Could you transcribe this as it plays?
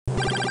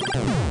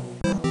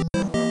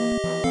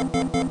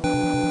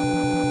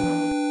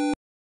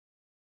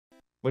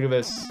Look at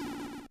this.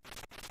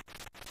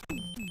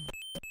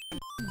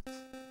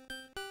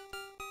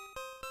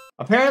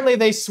 Apparently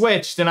they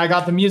switched and I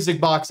got the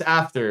music box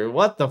after.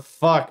 What the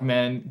fuck,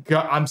 man?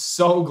 God, I'm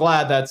so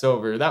glad that's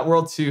over. That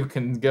World 2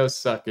 can go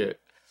suck it.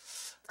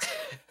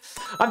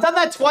 I've done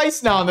that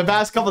twice now in the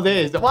past couple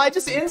days. Well, I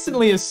just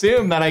instantly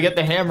assume that I get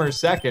the hammer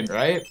second,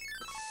 right?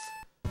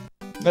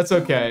 That's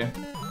okay.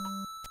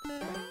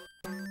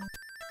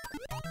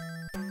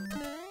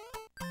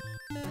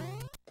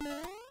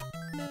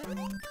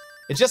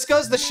 It just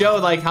goes to show,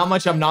 like, how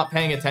much I'm not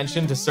paying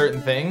attention to certain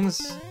things.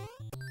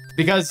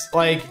 Because,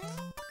 like,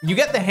 you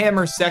get the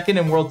hammer second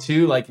in World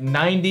 2, like,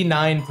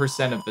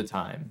 99% of the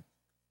time.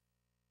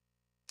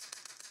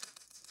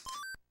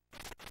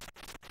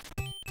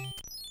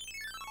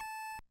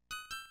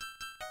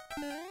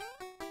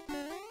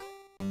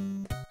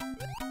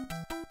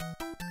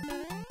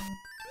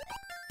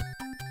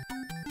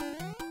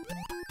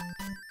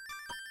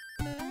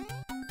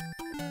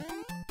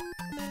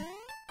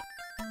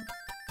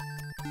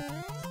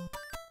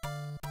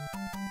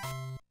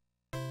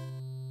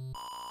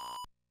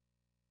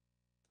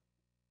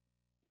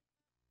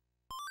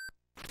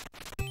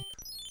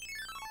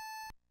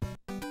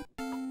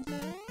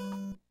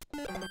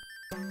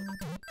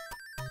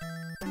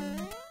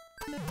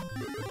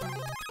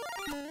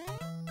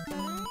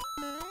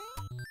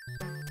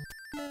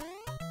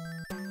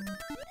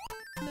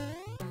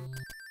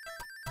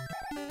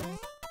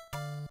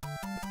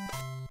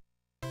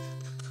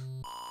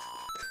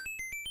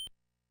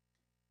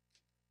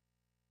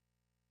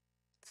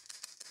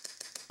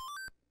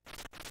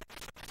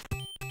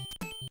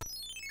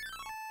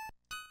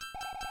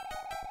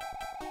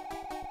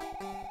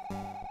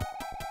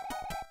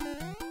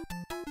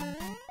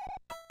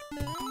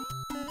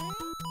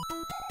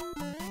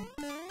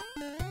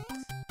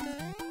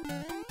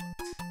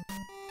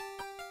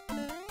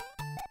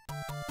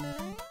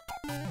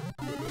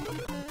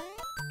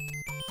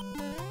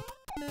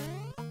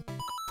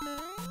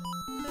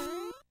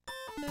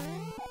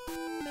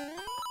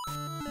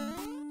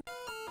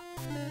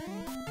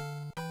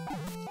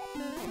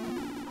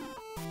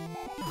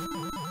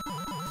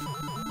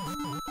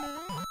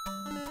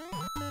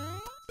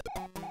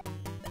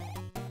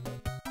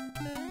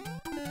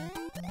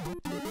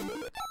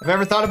 Have I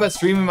ever thought about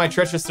streaming my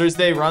Treacherous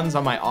Thursday runs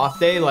on my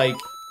off day? Like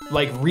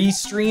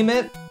re-stream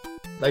it?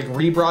 Like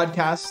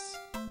rebroadcast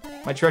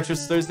my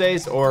Treacherous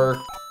Thursdays? Or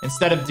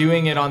instead of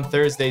doing it on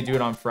Thursday, do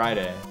it on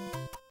Friday?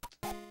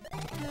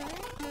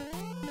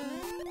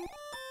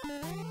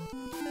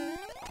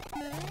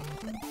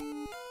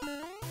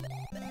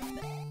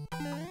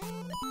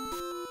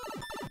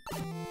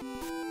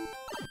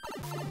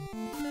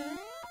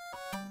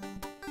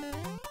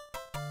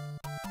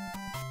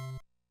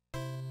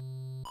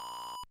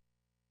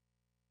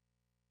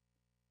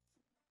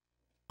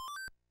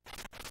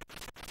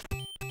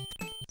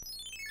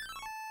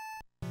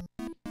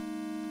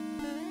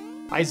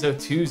 ISO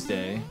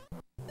Tuesday.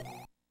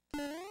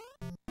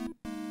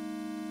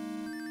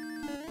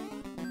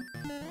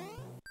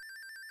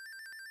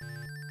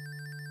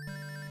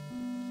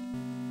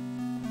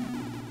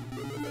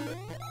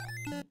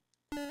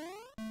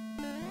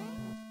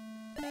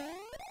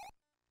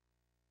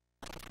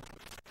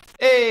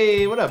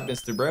 Hey, what up,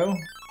 Mr. Bro?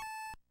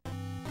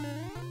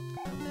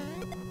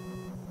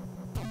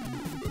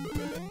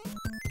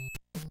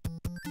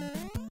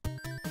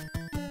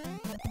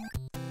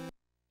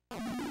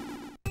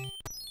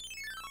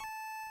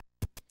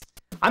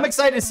 I'm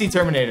excited to see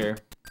Terminator.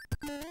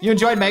 You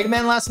enjoyed Mega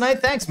Man last night?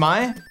 Thanks,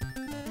 Mai.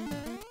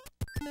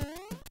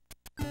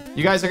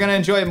 You guys are gonna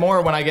enjoy it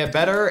more when I get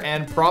better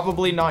and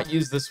probably not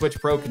use the Switch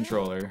Pro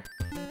controller.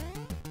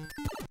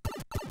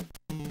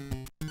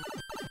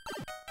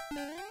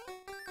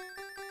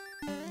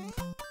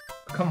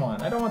 Come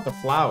on, I don't want the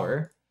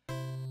flower.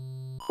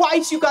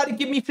 Why's you gotta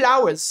give me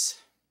flowers?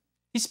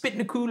 He's spitting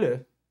a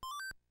cooler.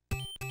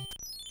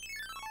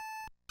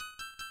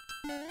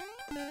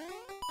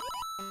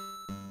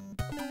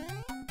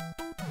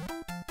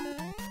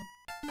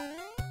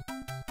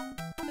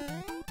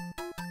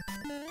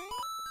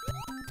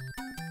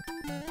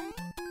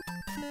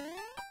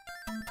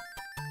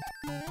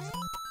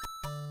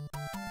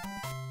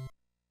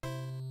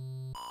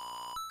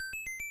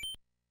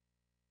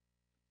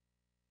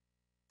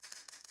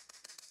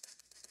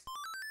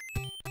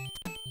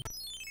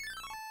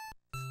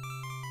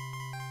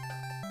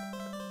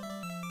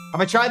 Have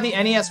I tried the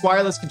NES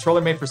wireless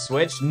controller made for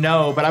Switch?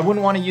 No, but I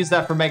wouldn't want to use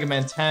that for Mega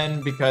Man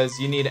 10 because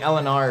you need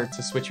LNR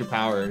to switch your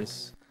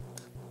powers.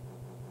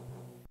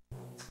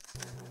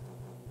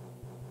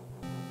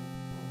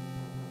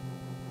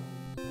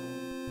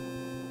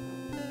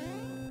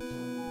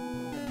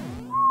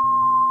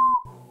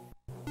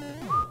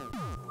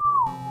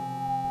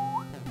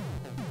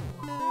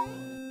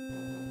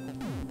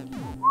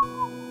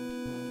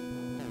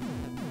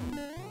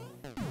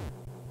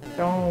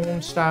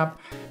 Don't stop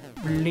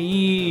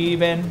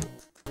believing.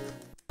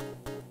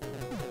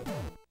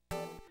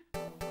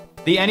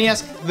 The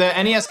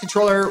NES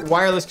controller,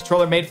 wireless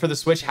controller made for the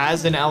Switch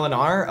has an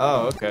LNR?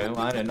 Oh, okay. Well,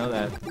 I didn't know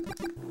that.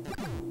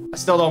 I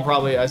still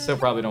probably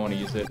don't want to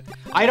use it.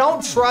 I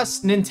don't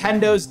trust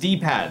Nintendo's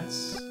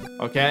D-pads,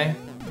 okay?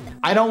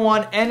 I don't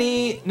want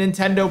any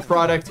Nintendo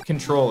product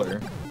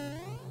controller.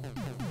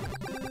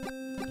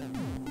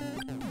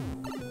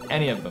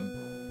 Any of them.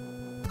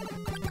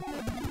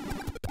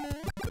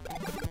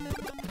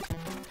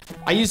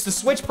 I use the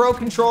Switch Pro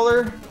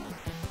controller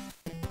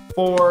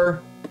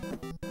for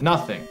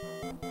nothing.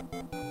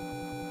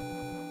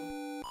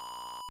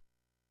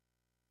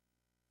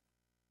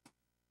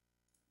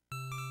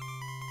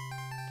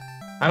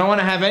 I don't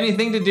want to have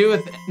anything to do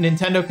with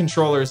Nintendo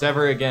controllers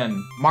ever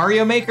again.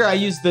 Mario Maker, I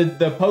used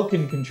the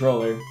Pokken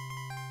controller.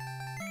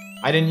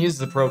 I didn't use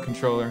the Pro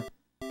controller.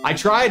 I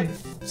tried,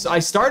 I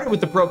started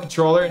with the Pro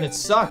controller and it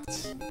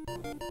sucked.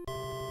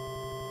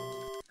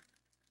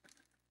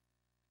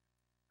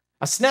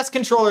 A SNES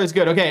controller is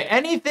good. Okay,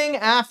 anything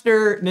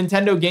after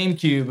Nintendo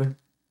GameCube.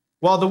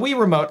 Well, the Wii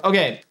Remote.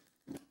 Okay,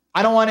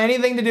 I don't want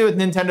anything to do with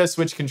Nintendo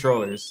Switch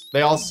controllers.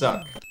 They all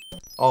suck.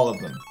 All of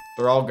them.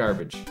 They're all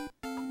garbage.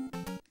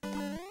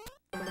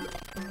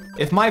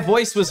 If my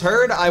voice was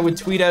heard, I would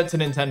tweet out to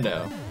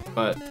Nintendo,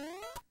 but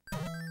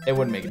it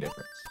wouldn't make a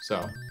difference.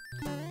 So,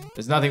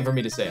 there's nothing for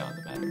me to say on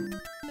the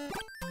matter.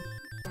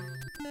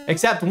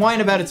 Except whine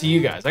about it to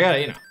you guys. I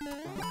gotta, you know.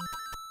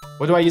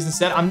 What do I use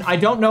instead? I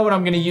don't know what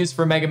I'm gonna use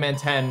for Mega Man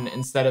 10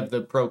 instead of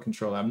the Pro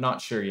controller. I'm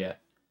not sure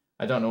yet.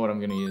 I don't know what I'm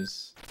gonna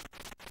use.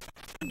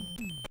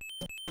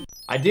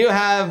 I do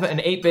have an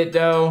 8-bit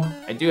dough.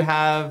 I do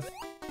have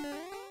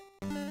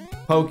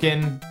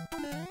Pokken.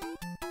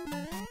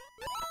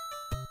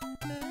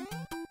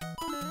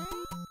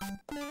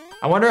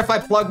 I wonder if I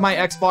plug my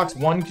Xbox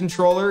One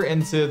controller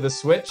into the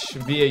Switch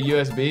via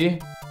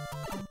USB,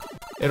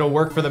 it'll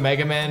work for the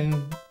Mega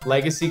Man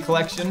Legacy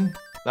Collection.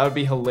 That would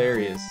be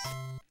hilarious.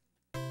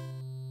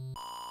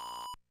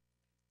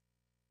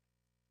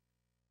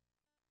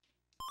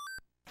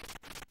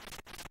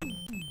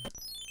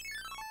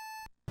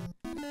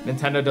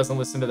 Nintendo doesn't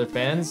listen to their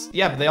fans?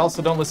 Yeah, but they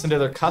also don't listen to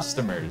their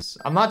customers.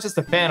 I'm not just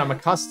a fan, I'm a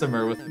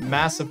customer with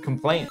massive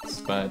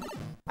complaints, but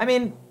I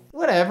mean,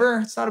 whatever,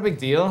 it's not a big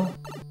deal.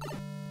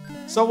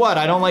 So what?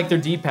 I don't like their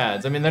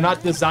D-pads. I mean, they're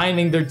not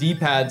designing their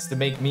D-pads to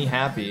make me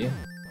happy.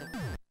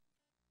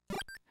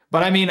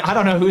 But I mean, I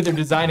don't know who they're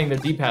designing their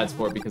D-pads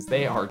for because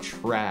they are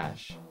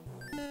trash.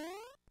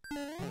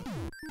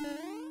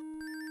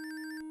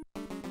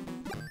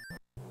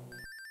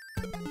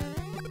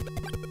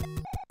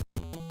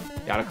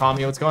 Gotta call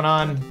me, what's going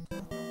on?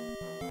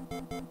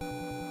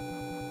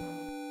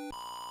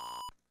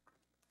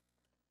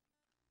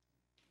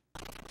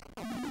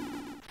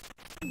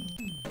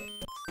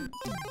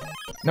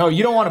 No,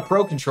 you don't want a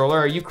Pro controller.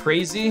 Are you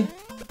crazy?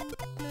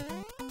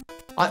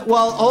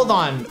 Well, hold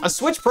on. A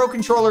Switch Pro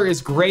controller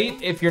is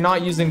great if you're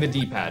not using the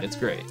D-pad. It's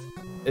great.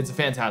 It's a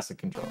fantastic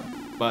controller.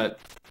 But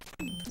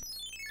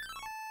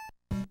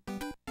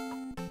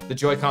the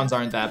Joy-Cons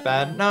aren't that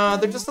bad. No,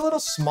 they're just a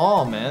little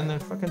small, man. They're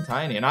fucking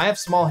tiny. And I have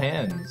small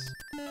hands.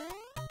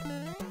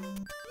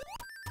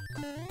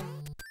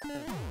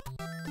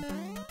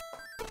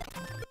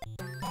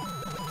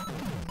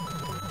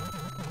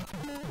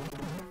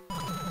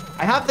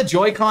 I have the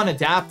Joy-Con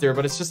adapter,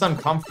 but it's just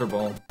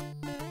uncomfortable.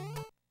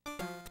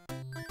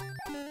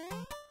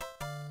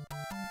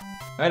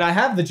 Right, I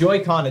have the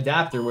Joy-Con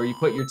adapter where you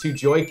put your two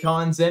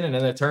Joy-Cons in and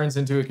then it turns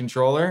into a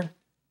controller.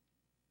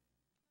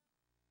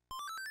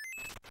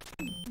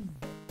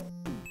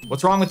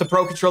 What's wrong with the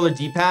Pro Controller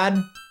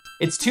D-pad?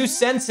 It's too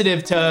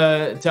sensitive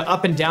to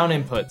up and down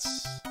inputs.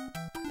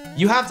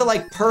 You have to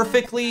like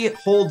perfectly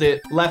hold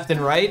it left and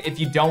right if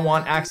you don't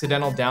want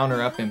accidental down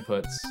or up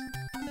inputs.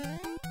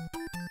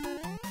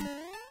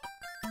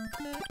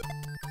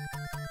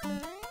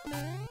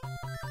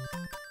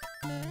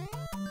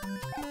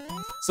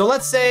 So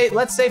let's say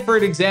for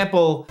an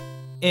example,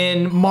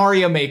 in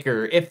Mario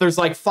Maker, if there's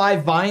like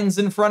 5 vines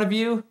in front of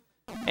you,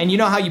 and you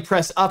know how you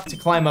press up to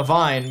climb a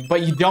vine,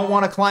 but you don't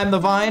want to climb the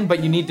vine,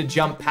 but you need to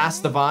jump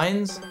past the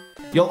vines,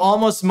 you'll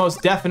almost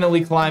most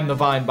definitely climb the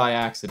vine by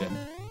accident.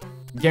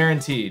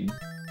 Guaranteed.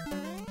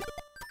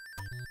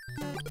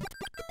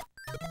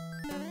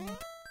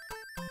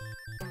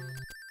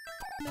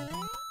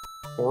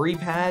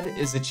 OriPad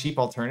is a cheap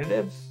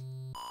alternative?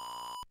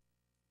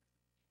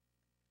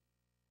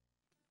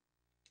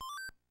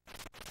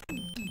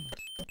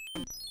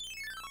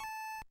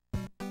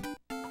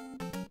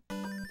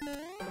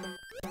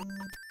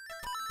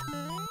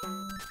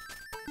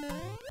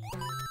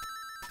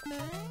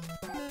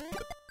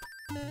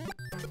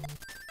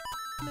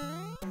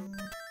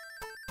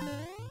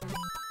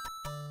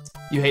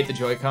 You hate the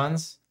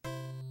Joy-Cons?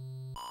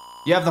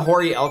 You have the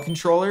Hori L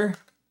controller?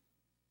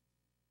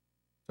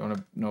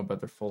 Don't know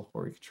about their full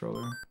Hori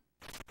controller.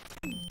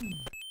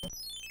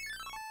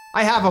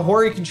 I have a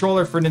Hori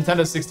controller for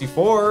Nintendo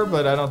 64,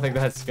 but I don't think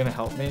that's gonna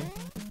help me.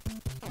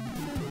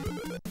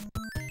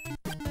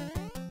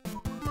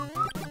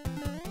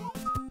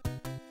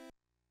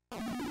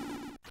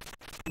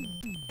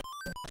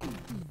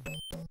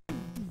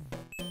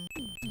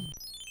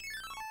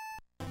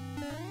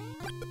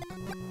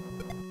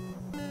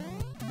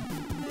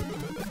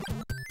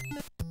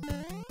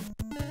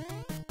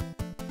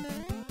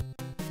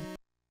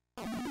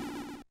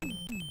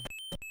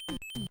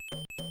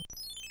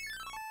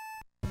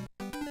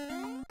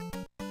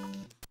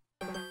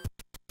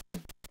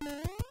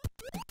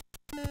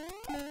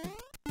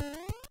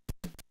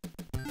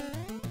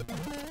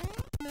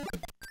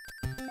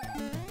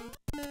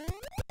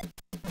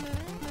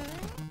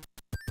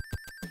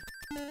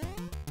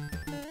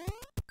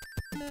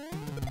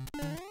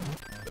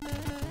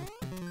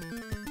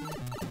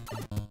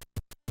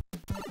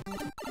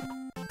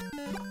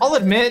 I'll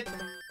admit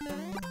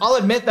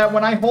that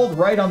when I hold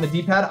right on the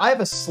D-pad, I have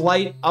a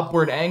slight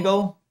upward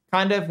angle,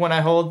 kind of, when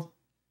I hold.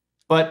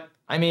 But,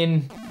 I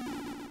mean,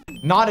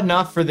 not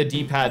enough for the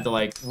D-pad to,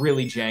 like,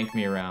 really jank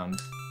me around.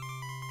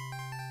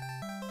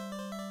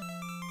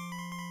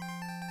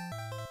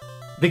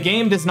 The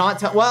game does not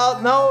tell...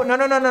 Well,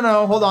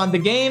 no. Hold on. The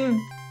game...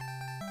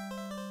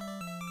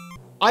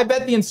 I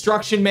bet the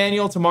instruction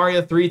manual to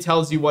Mario 3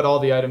 tells you what all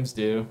the items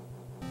do.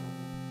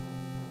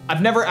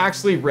 I've never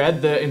actually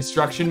read the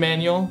instruction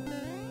manual.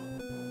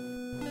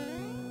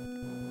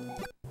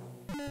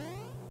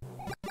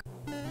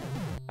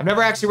 I've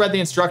never actually read the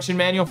instruction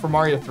manual for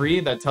Mario 3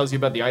 that tells you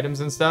about the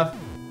items and stuff.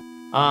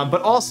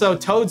 But also,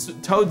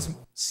 Toad's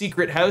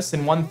secret house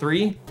in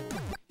 1-3,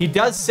 he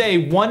does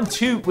say, 1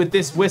 toot with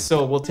this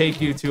whistle will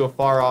take you to a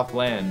far-off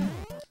land.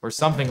 Or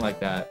something like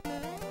that.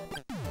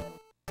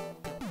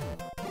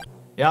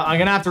 Yeah, I'm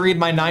gonna have to read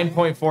my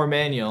 9.4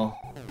 manual.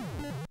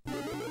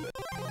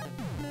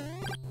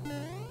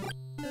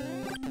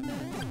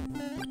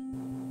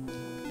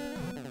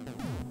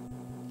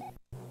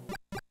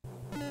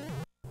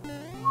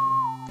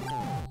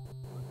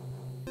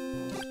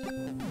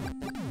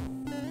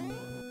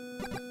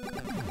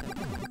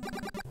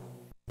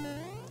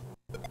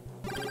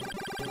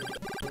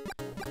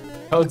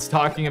 Toad's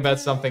talking about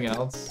something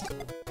else.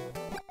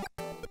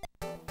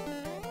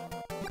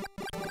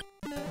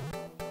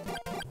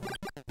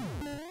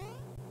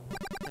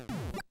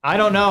 I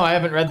don't know. I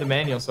haven't read the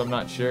manual, so I'm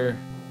not sure.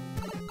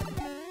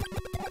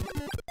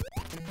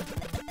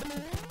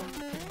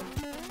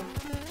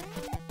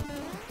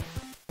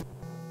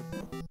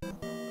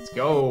 Let's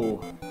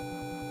go.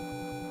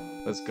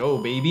 Let's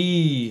go,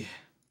 baby.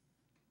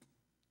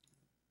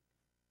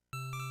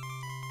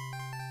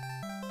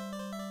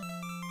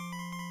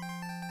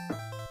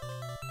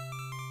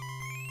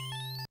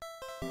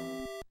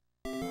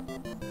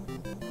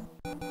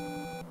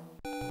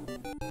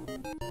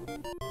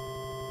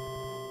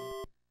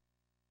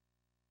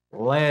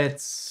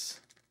 Let's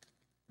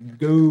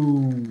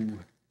go.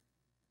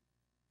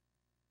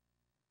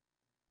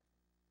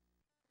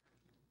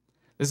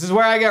 This is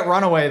where I get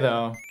runaway,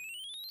 though.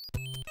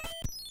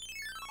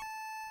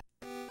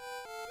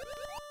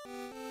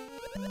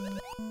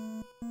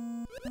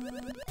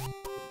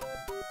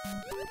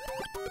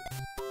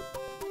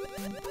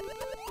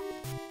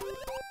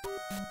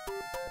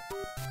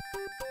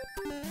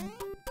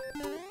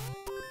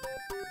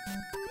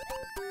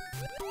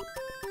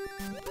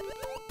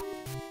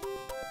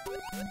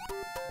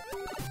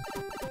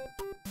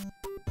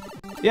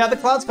 Yeah, the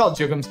cloud's called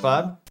Jugum's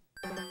Cloud.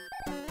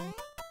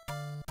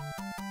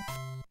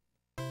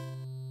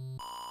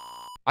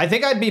 I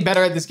think I'd be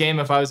better at this game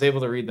if I was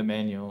able to read the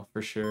manual,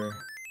 for sure.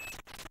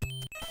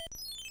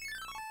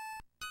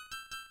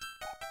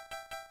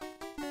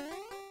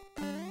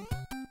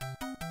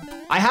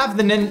 I have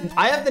the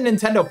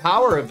Nintendo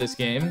Power of this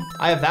game.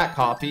 I have that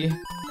copy.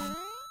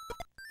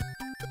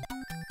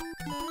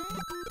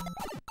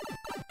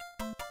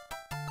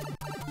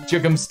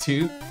 Jugum's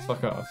Tooth?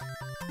 Fuck off.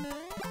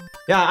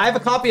 Yeah, I have a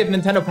copy of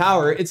Nintendo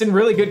Power. It's in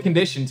really good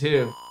condition,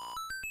 too.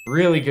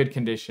 Really good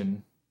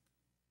condition.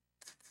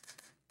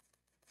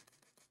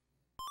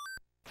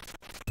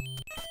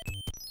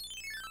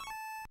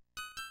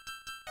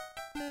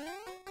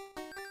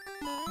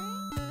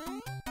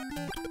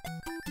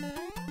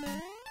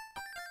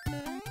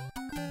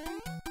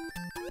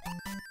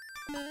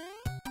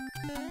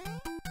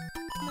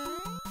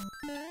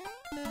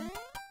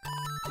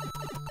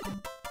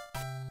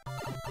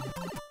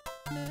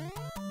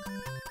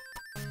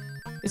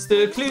 It's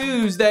the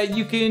clues that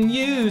you can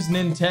use,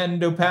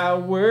 Nintendo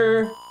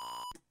Power.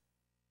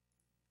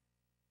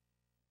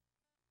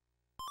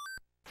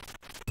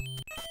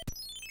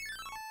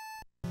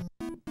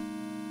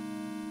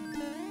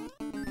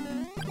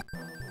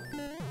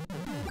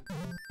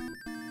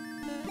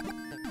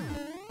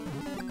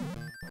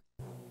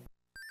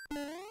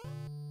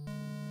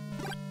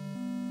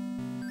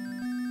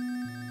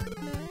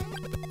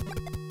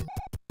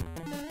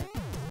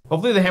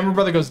 Hopefully the Hammer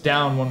Brother goes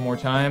down one more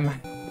time.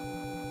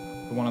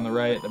 The one on the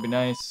right, that'd be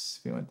nice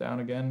if he went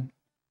down again.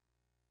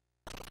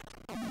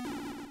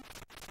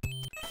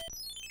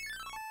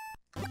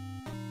 I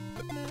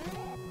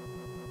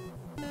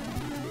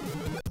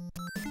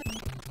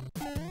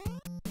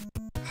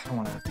don't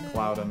want to have to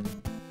cloud him.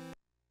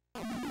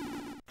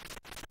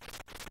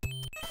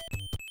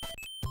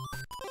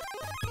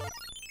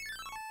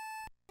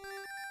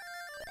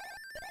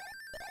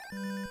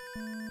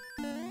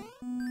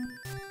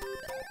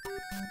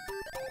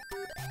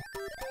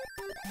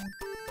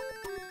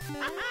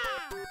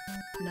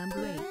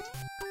 Number 8.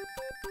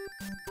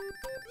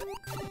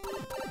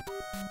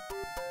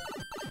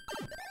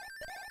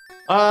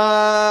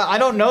 I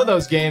don't know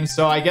those games,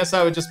 so I guess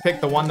I would just pick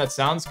the one that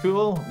sounds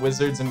cool.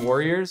 Wizards and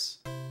Warriors.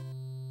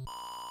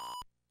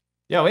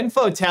 Yo,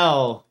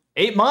 Infotel.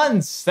 8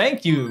 months.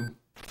 Thank you.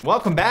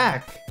 Welcome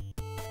back.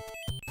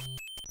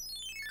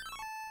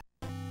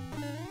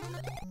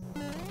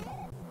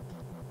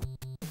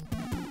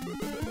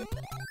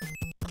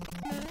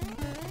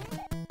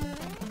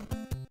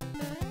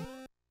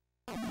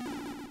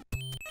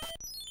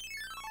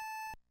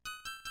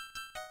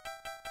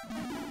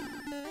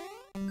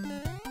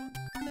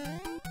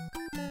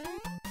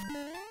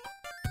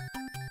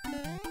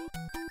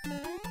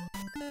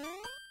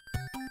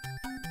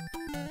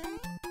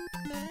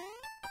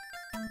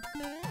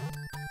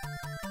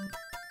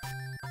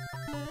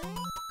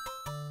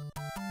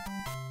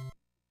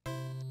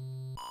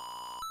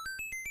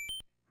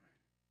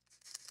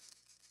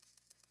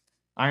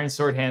 Iron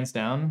Sword hands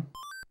down.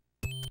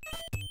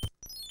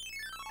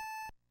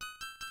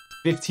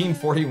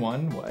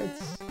 1541, what?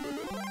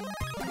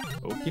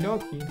 Okie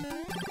dokie.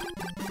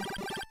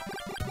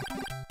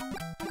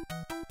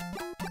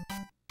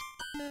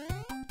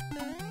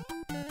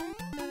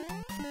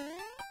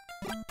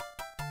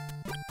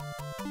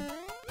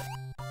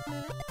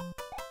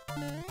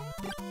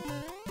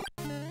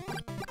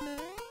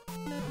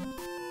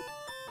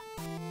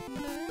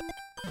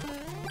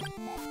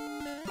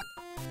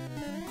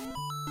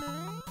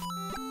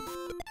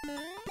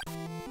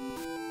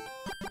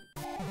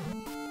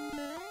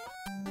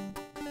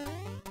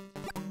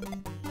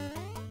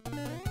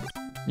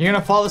 You're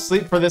gonna fall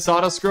asleep for this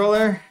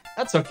auto-scroller?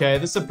 That's okay,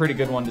 this is a pretty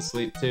good one to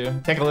sleep to.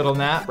 Take a little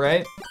nap,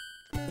 right?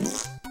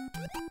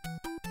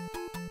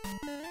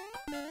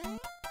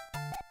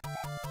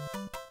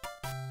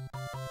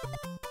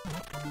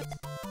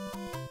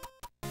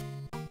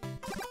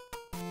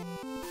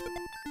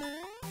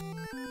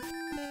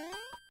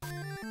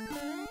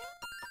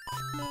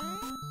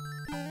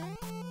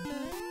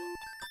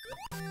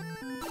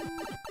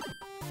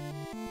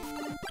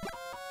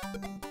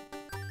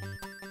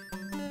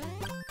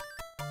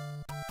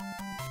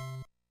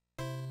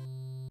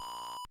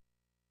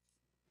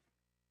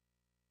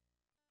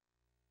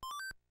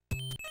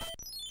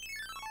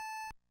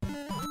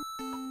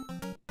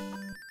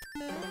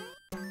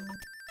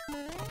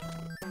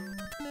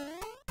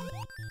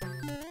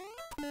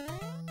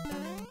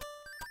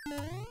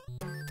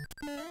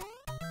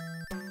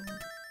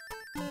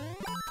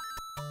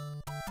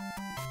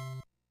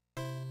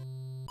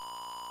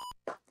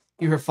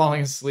 You were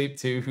falling asleep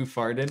too, who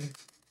farted?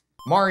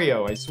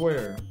 Mario, I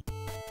swear.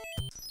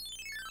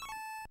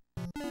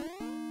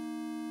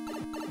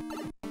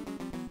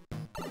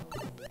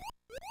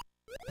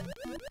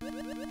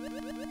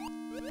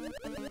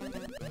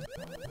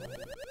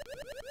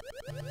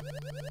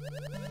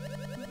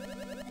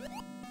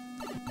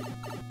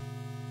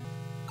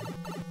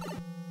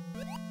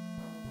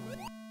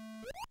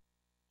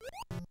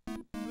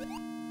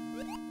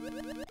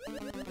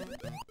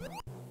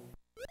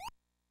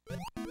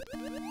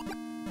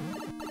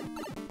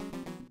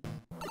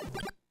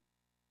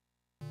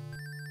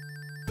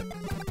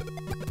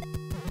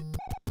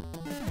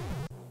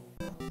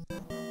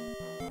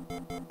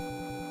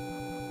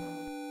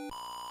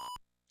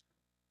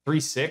 Three,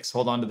 6,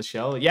 hold on to the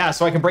shell. Yeah,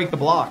 so I can break the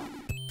block.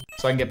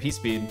 So I can get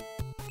P-Speed.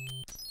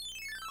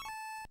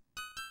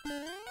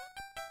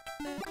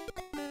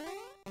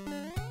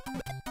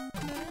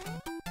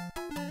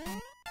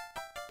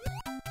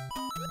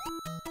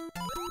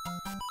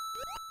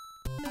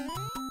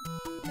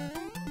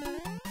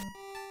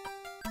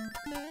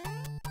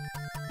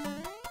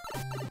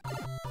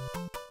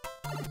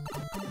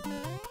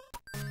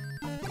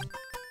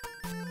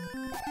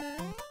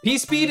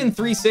 P-Speed in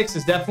 3-6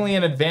 is definitely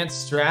an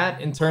advanced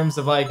strat in terms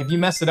of, like, if you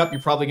mess it up, you're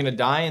probably going to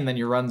die, and then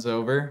your run's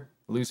over.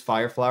 Lose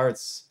Fire Flower.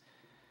 It's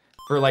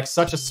for, like,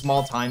 such a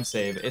small time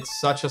save. It's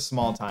such a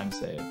small time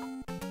save.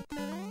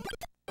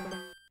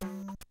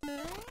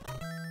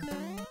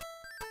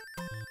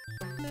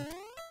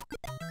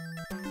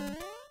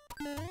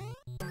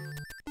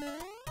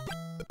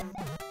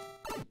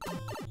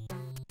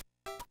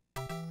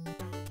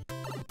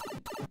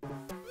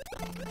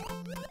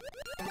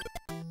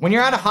 When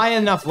you're at a high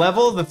enough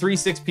level, the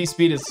 3-6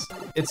 P-Speed is,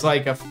 it's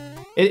like a,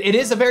 it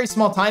is a very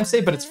small time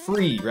save, but it's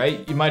free,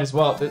 right? You might as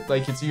well,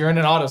 like, you're in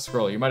an auto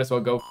scroll, you might as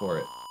well go for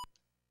it.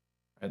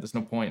 Right, there's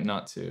no point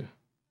not to.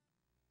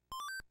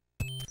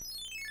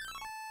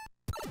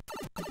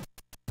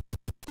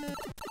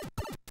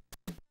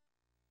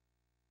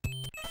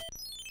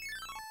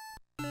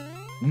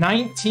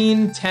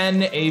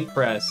 $19.10 A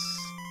press.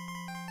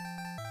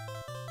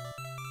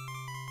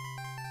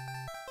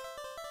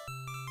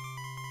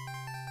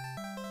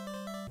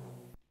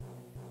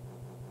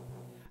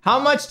 How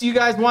much do you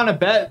guys want to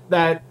bet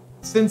that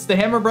since the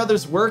Hammer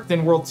Brothers worked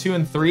in World 2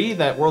 and 3,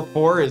 that World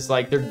 4 is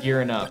like, they're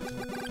gearing up?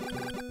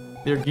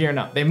 They're gearing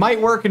up. They might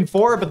work in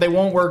 4, but they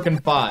won't work in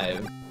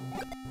 5.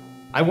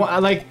 I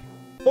like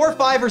 4,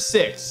 5, or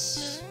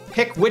 6.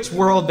 Pick which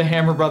world the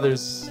Hammer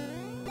Brothers...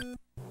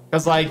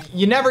 Because, like,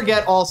 you never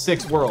get all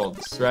 6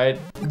 worlds, right?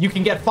 You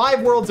can get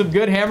 5 worlds of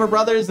good Hammer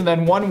Brothers, and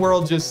then 1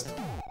 world just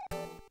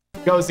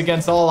goes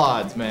against all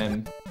odds,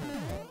 man.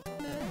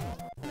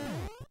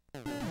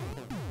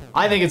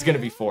 I think it's gonna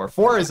be 4.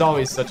 4 is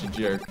always such a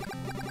jerk.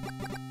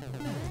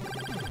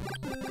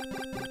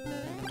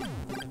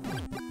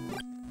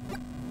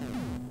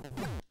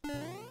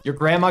 Your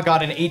grandma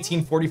got an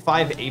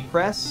 1845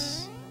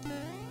 A-Press?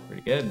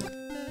 Pretty good.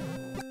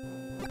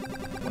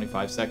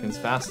 25 seconds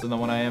faster than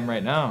what I am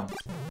right now.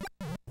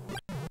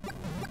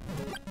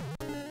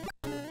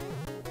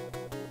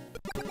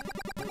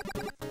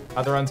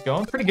 How the run's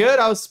going? Pretty good.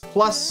 I was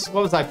plus,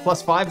 what was I,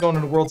 +5 going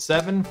into World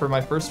 7 for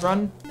my first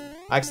run.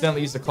 I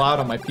accidentally used a cloud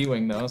on my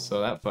P-Wing though,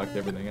 so that fucked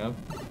everything up.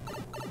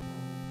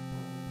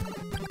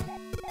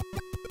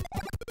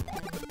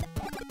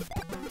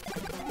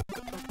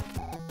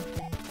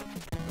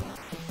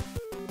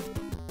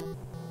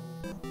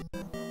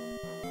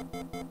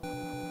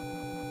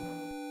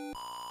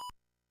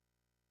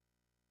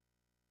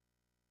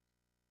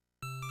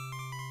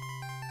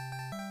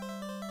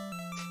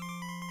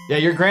 Yeah,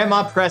 your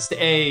grandma pressed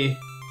A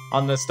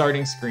on the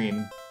starting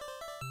screen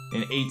in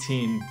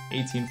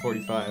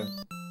 1845.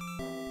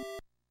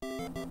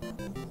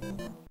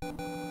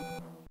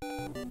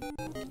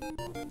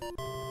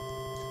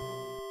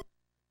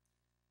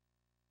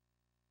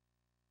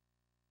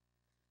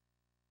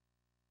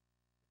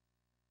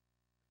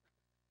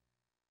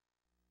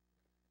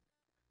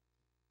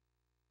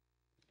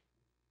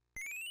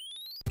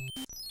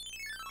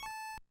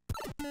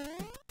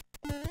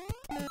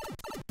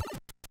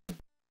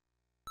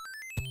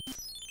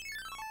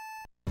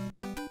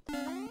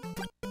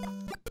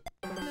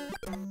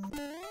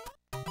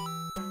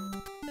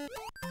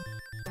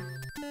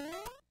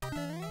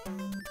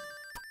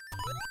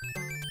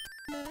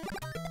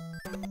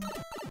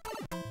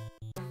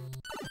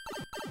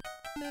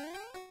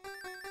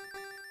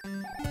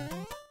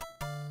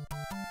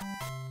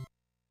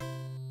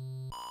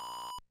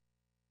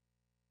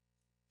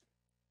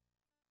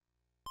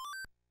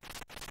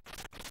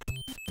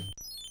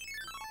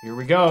 Here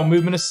we go,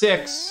 movement of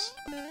 6.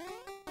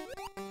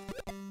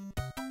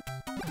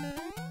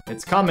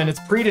 It's coming, it's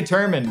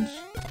predetermined.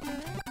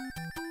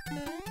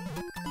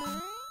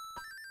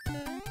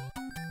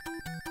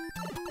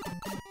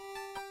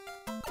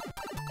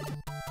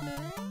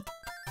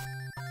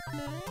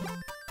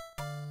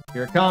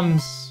 Here it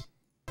comes.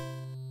 I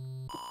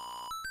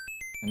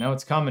know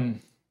it's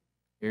coming.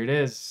 Here it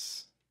is.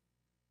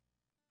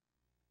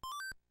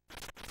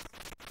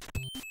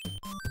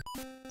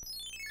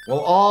 We'll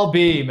all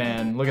be,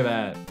 man. Look at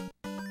that.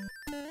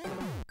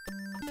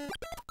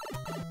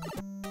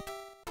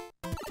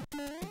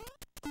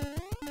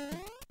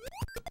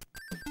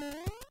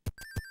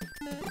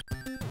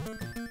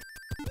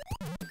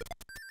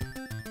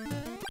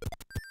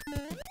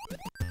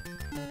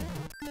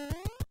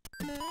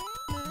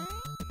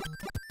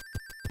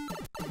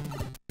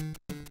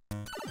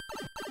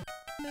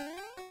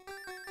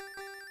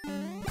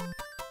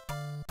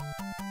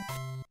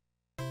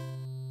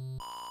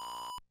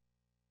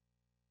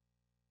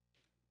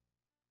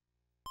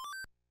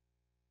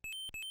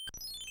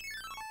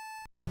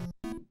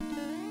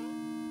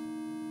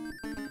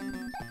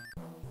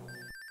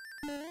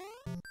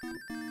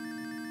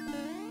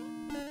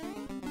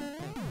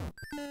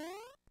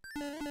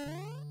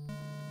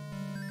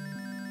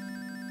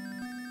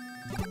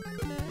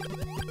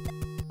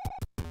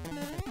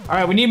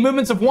 Alright, we need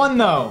movements of 1,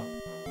 though.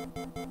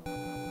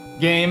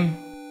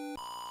 Game.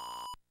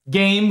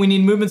 Game, we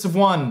need movements of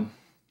 1.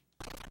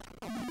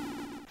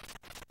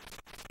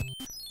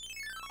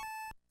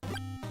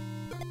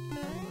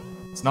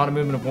 It's not a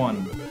movement of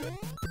 1.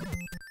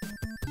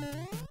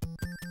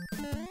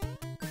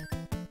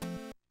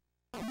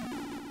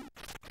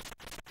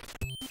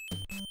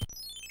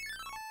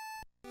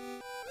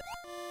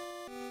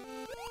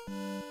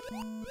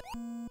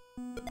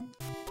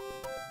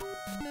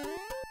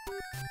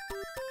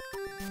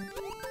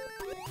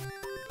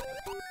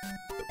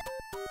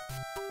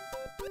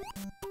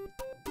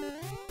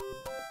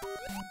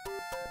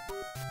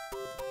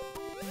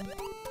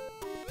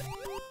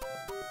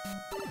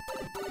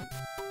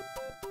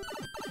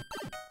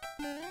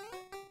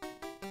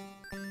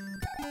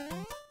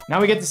 Now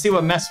we get to see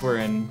what mess we're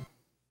in.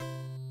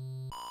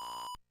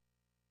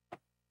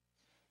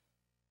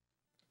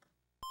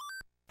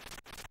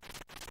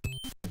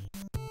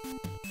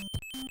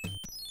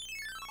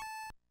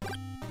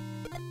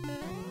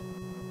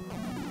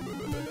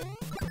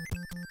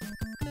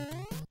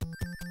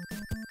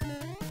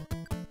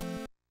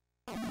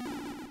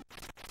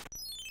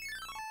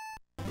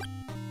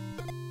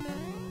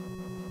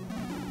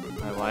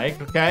 I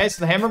like. Okay, so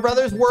the Hammer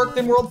Brothers worked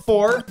in World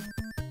 4.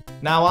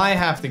 Now I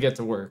have to get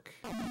to work.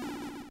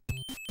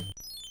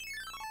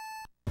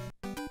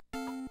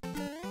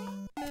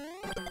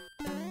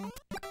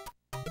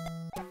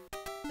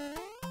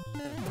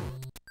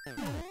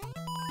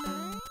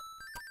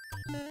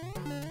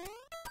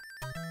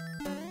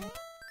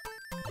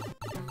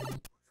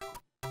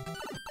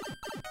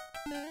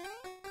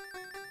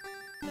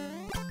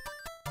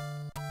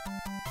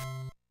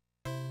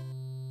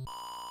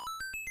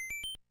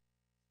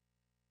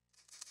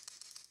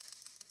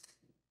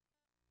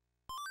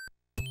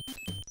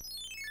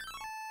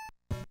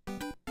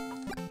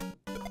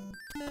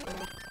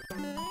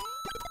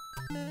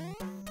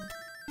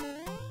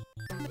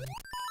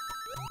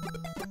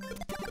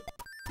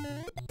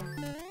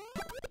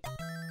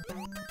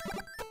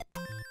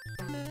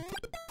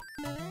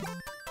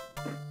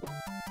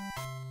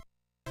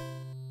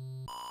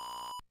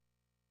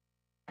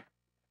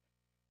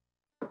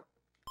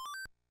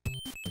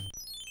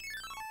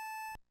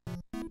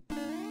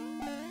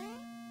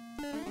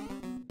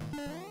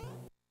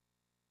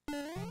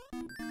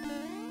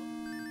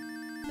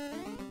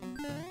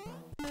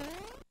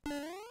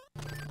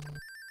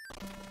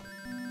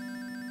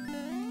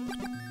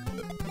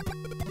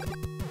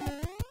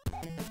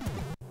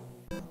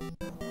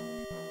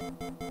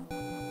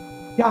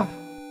 Yeah.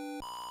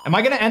 Am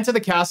I gonna enter the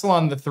castle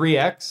on the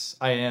 3X?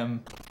 I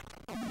am.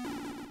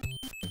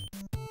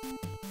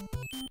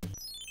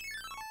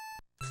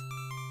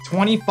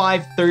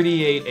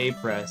 $25.38 A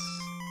press.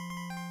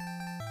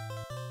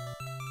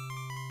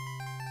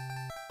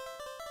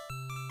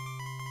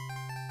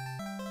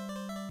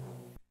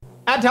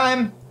 Ad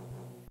time.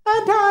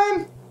 Ad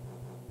time.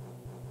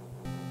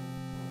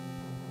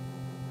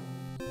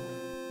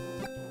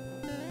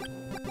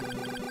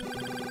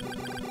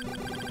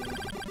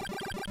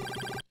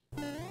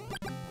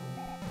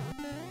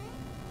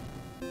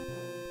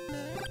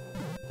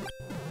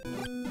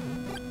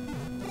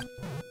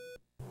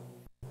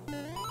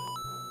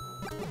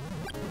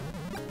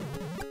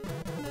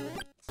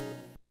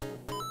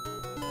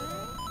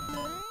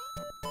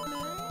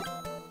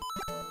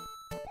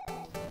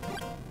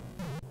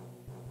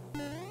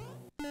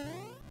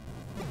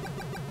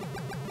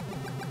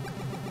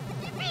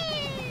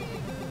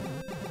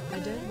 I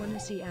don't want to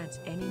see ads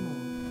anymore.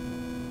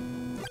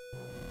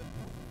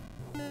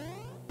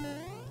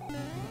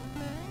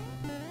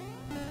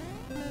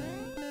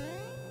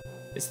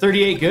 Is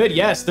 38 good?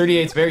 Yes,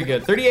 38 is very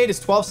good. 38 is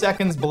 12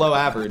 seconds below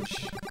average.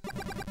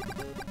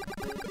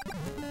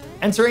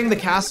 Entering the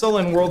castle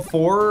in World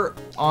 4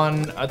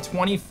 on a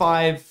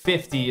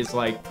 2550 is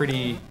like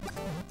pretty...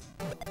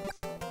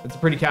 It's a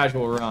pretty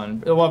casual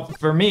run. Well,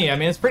 for me, I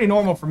mean, it's pretty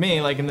normal for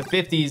me. Like in the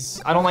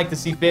 50s, I don't like to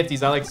see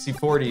 50s, I like to see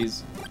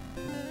 40s.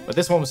 But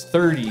this one was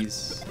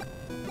 30s.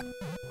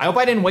 I hope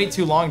I didn't wait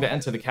too long to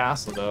enter the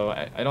castle, though.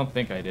 I don't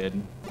think I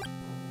did.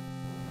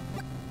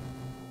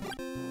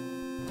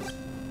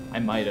 I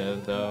might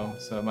have, though,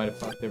 so I might have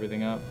fucked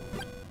everything up.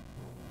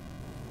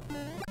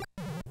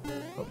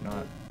 Hope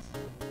not.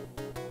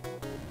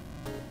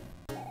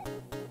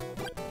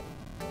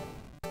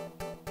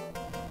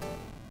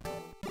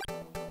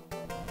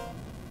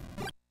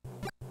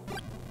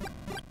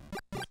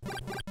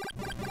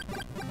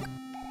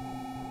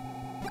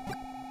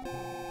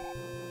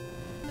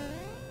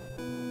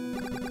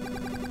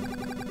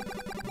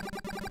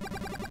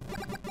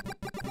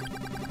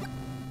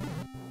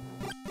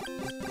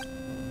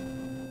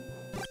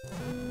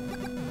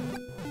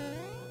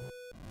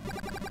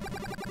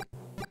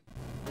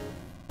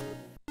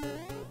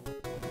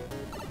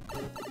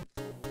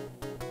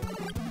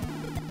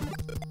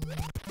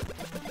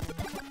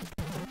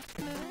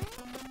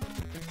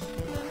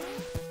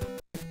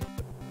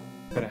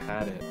 Could have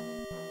had it.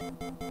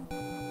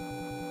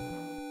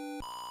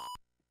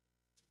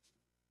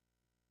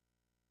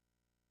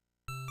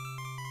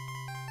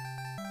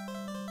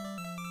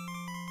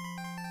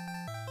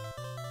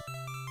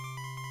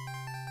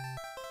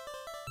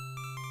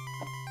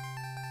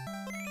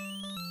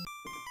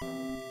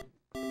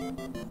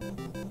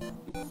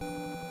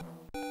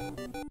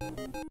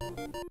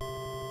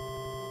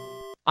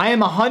 I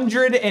am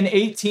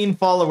 118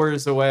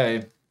 followers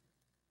away.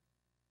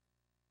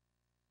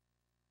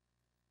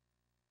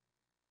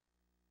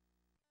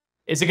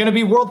 Is it gonna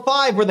be World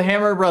 5 where the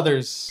Hammer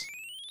Brothers?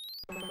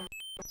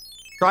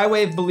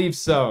 Trywave believes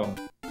so.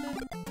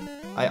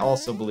 I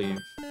also believe.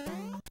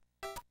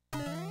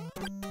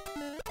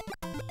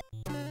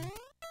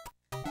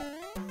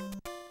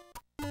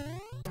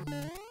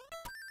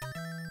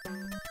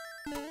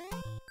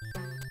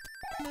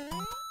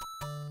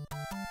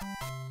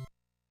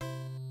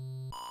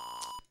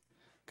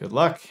 Good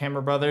luck,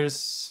 Hammer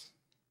Brothers.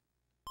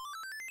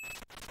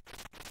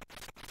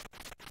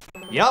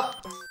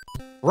 Yup.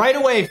 Right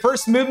away,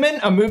 first movement,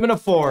 a movement of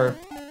 4.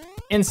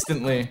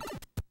 Instantly.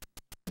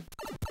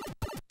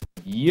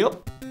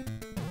 Yup.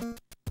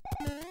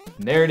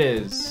 There it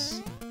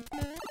is.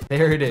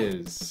 There it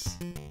is.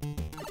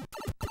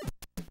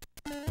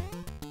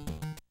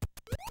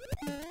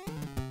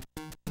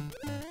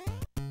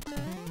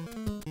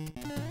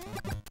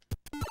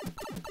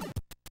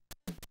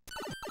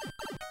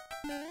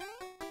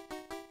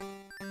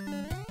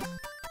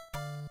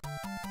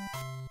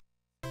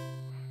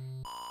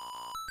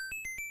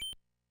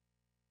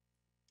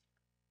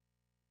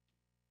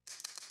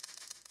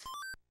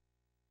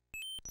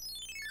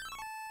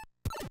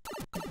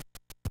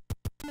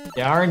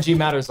 Yeah, RNG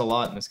matters a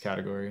lot in this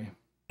category.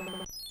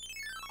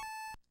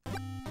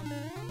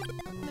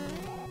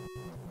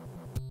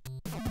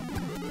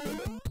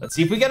 Let's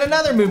see if we get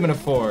another movement of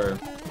 4.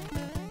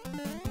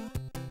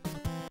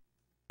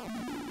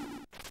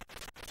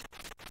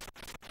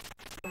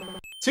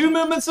 Two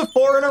movements of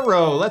 4 in a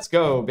row. Let's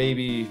go,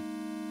 baby.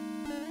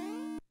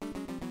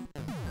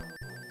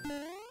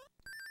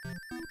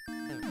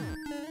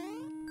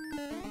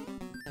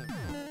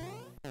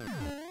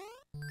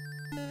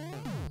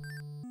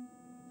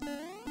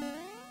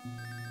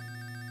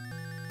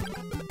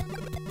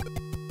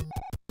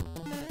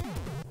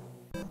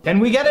 Can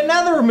we get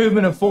another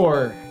movement of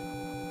 4?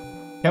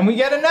 Can we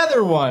get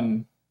another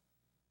one?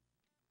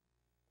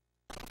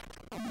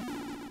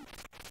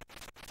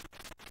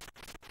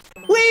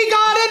 We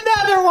got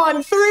another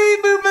one!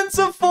 3 movements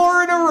of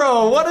 4 in a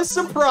row. What a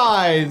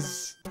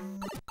surprise.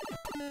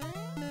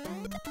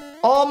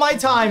 All my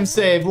time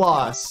save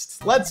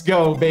lost. Let's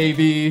go,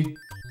 baby.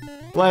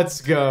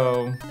 Let's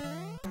go.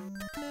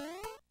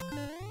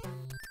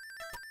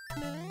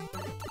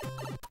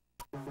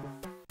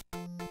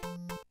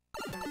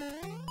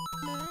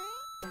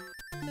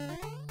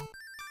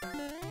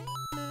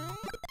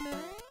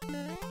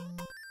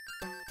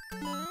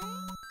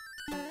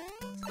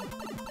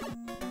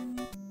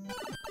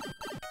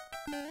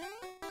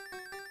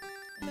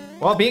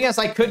 Well, being as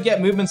I could get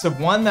movements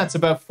of 1, that's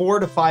about 4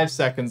 to 5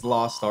 seconds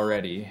lost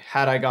already,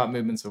 had I got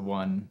movements of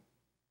 1.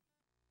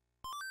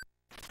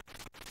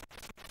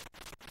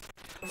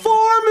 4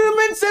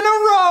 movements in a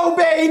row,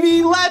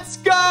 baby! Let's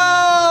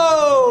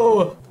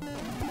go!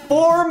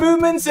 4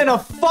 movements in a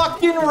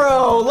fucking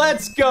row.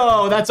 Let's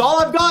go. That's all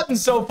I've gotten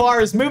so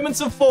far is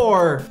movements of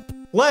 4.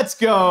 Let's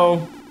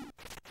go.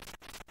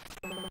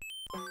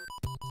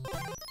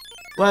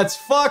 Let's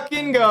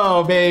fucking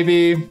go,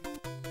 baby.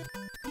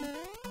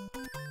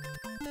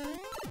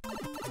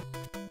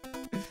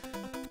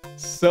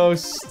 So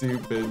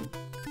stupid.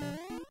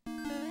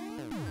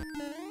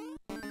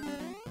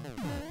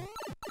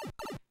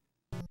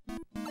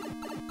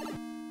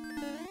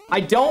 I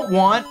don't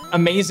want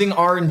amazing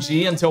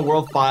RNG until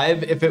World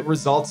 5 if it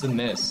results in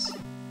this.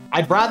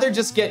 I'd rather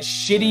just get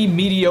shitty,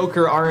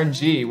 mediocre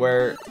RNG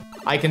where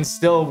I can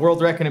still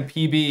world record a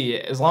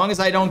PB. As long as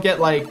I don't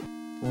get, like,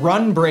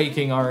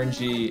 run-breaking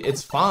RNG,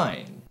 it's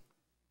fine.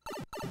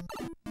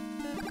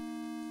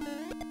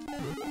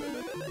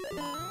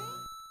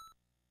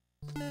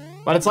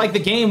 But it's like the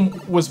game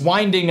was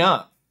winding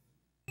up.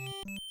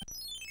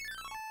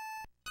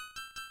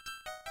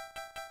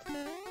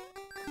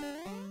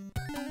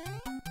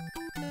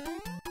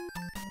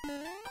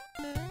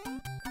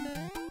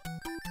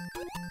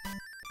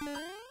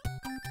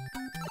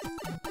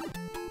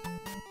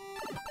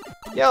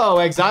 Yo,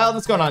 Exile,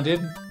 what's going on,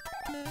 dude?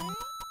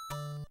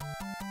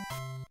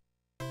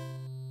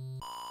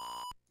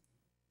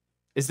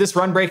 Is this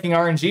run-breaking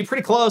RNG?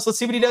 Pretty close. Let's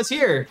see what he does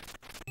here.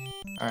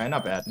 All right,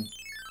 not bad.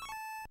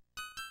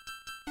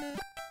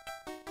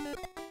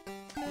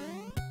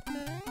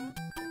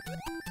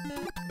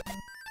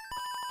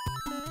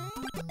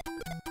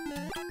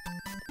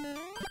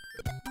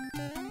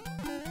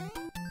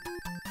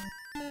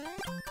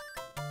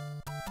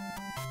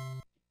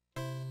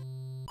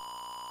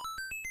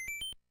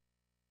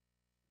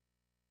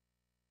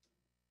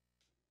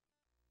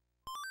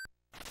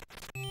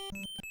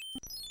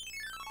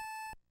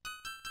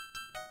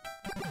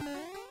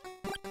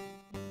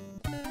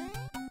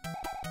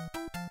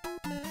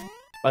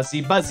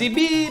 Buzzy Buzzy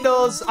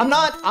Beatles. I'm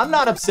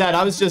not upset.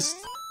 I was just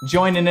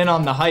joining in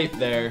on the hype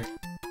there.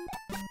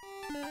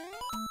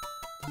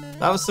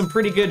 That was some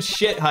pretty good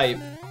shit hype.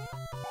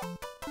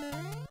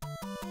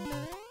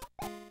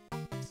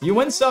 You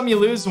win some, you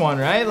lose one,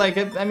 right? Like,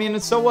 I mean,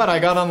 so what? I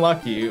got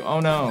unlucky. Oh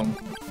no.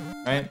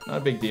 Right? Not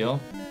a big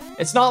deal.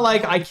 It's not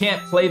like I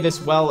can't play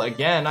this well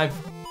again. I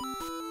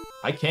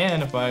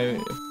can if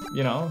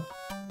you know.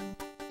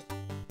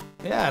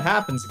 Yeah, it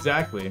happens,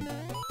 exactly.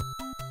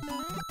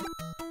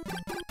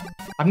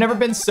 I've never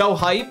been so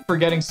hyped for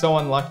getting so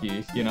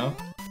unlucky, you know?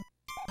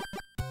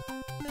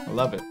 I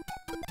love it.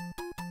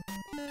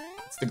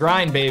 It's the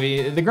grind,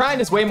 baby. The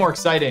grind is way more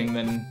exciting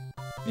than,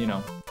 you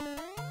know.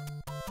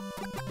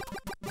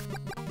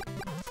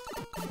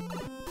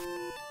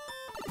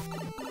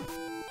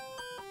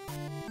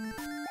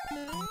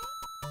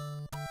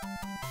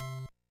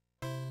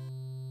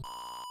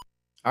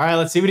 All right,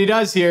 let's see what he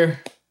does here.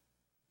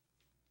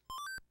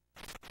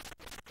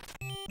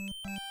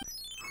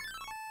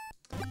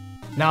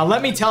 Now,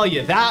 let me tell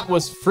you, that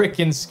was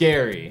freaking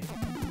scary.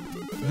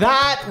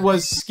 That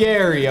was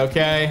scary,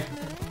 okay?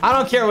 I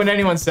don't care what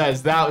anyone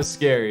says, that was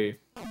scary.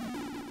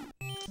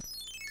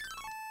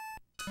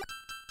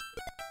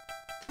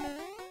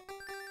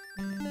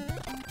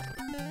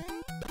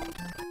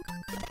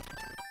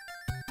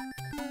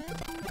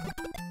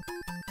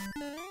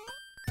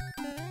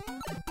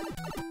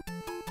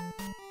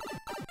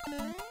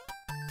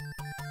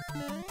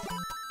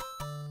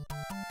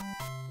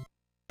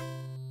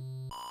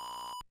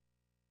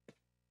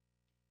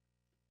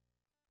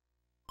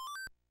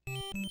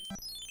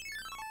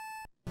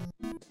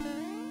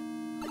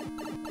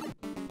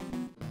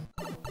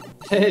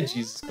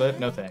 Jesus clip,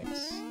 no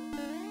thanks.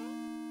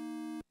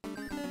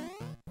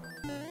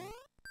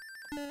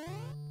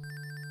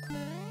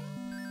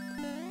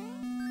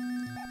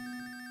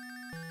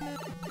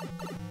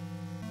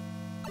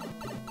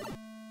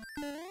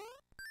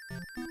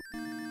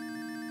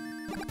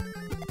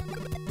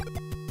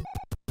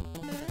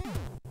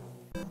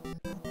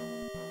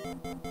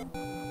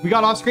 We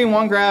got off-screen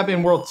one grab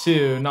in World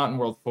 2, not in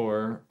World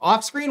 4.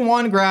 Off-screen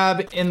one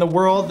grab in the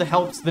world that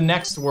helps the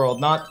next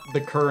world, not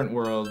the current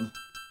world.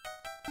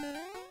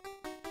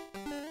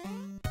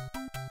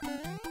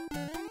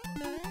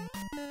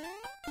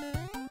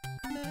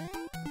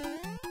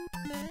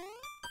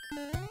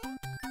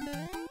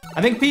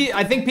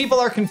 I think people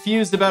are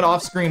confused about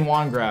off-screen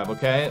wand grab,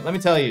 okay? Let me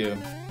tell you.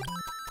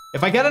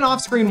 If I get an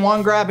off-screen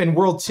wand grab in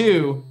World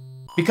 2,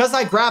 because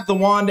I grab the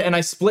wand and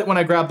I split when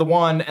I grab the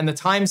wand, and the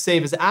time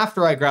save is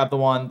after I grab the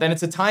wand, then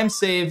it's a time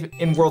save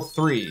in World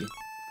 3,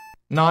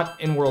 not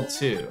in World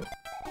 2.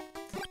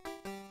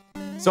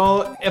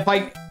 So if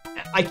I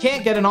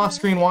can't get an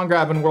off-screen wand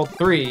grab in World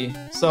 3,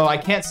 so I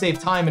can't save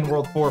time in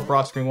World 4 for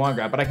off-screen wand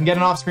grab, but I can get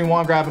an off-screen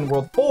wand grab in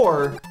World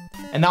 4,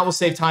 and that will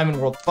save time in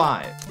World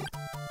 5.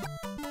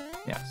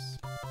 Yes.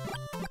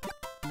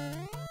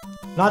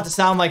 Not to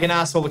sound like an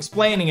asshole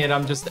explaining it,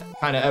 I'm just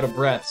kind of out of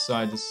breath, so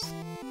I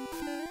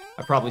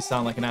probably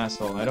sound like an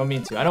asshole. I don't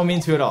mean to. I don't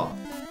mean to at all.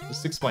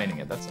 Just explaining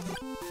it, that's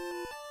all.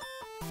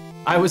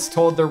 I was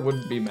told there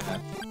wouldn't be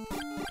math.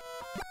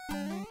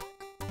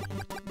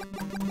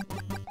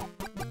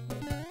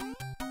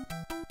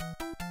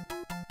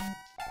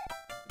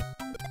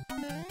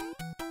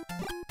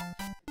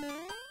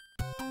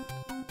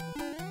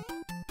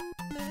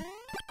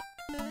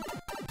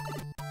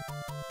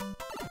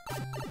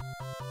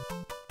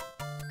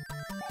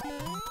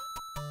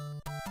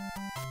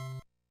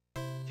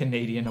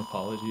 Canadian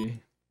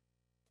apology.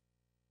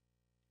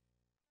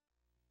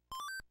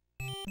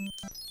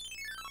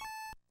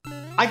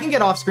 I can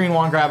get off-screen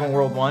wand grab in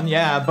World 1,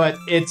 yeah, but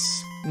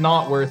it's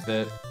not worth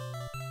it.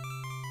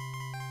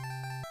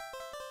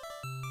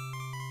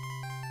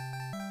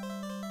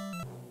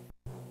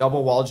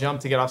 Double wall jump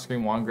to get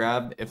off-screen wand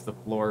grab if the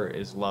floor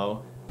is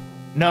low.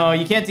 No,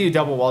 you can't do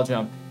double wall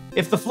jump.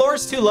 If the floor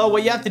is too low,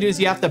 what you have to do is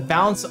you have to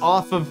bounce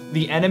off of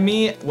the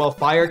enemy while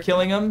fire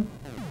killing him,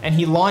 and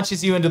he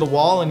launches you into the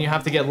wall, and you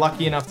have to get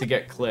lucky enough to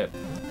get clipped.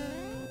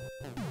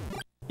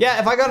 Yeah,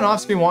 if I got an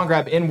off-screen wand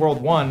grab in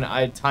World 1,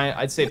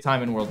 I'd save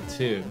time in World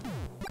 2.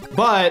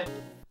 But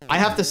I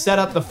have to set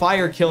up the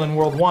fire kill in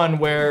World 1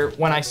 where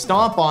when I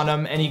stomp on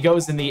him and he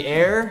goes in the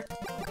air,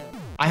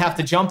 I have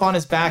to jump on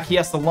his back, he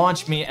has to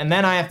launch me, and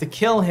then I have to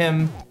kill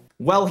him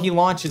while he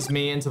launches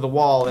me into the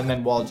wall and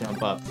then wall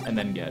jump up and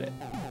then get it.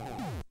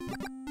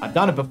 I've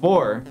done it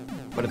before,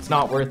 but it's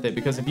not worth it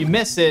because if you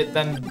miss it,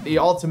 then the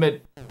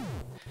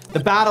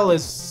battle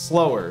is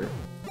slower.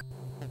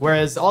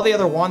 Whereas all the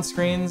other wand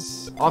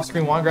screens,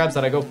 off-screen wand grabs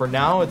that I go for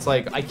now, it's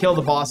like I kill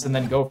the boss and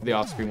then go for the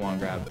off-screen wand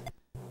grab.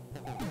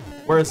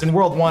 Whereas in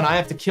World 1, I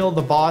have to kill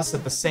the boss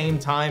at the same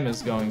time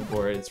as going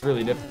for it. It's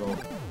really difficult.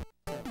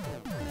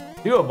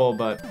 Doable,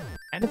 but...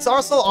 And it's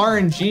also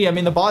RNG. I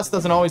mean, the boss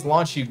doesn't always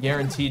launch you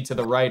guaranteed to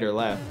the right or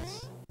left.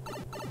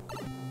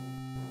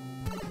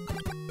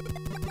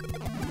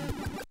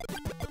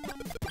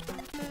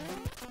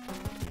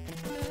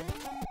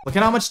 Look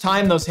at how much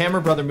time those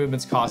Hammer Brother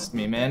movements cost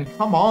me, man.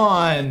 Come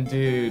on,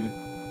 dude.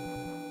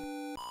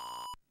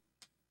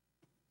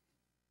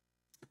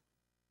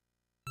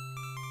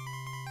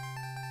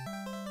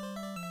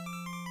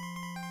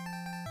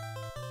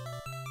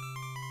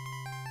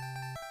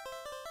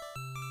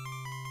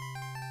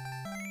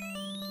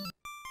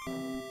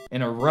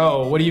 In a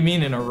row? What do you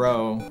mean in a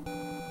row?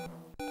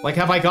 Like,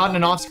 have I gotten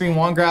an off-screen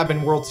wand grab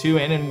in World 2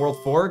 and in World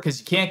 4? Because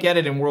you can't get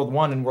it in World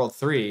 1 and World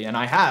 3. And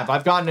I have.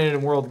 I've gotten it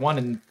in World 1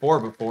 and 4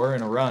 before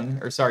in a run.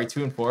 Or sorry,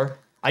 2 and 4.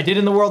 I did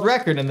in the world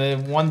record in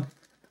the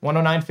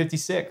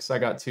 109.56. I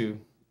got 2.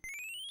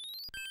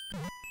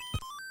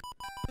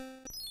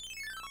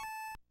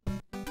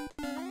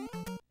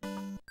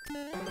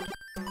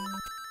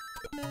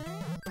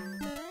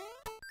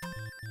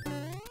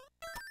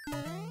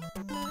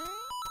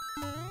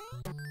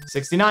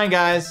 $69,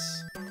 guys.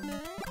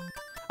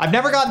 I've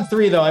never gotten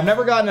 3, though. I've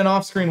never gotten an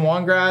off-screen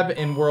wand grab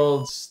in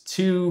Worlds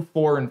 2,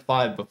 4, and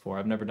 5 before.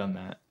 I've never done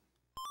that.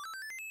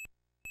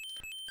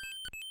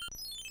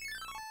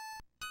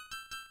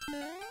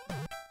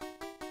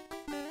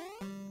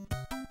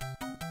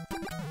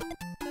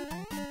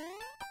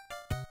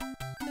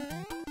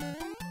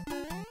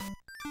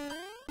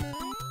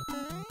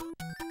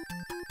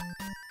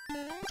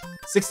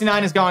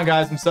 $69 is gone,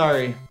 guys. I'm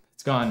sorry.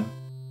 It's gone.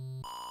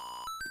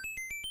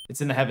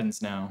 It's in the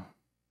heavens now.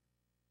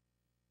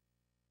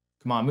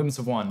 Come on, movements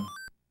of 1.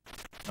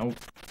 Nope.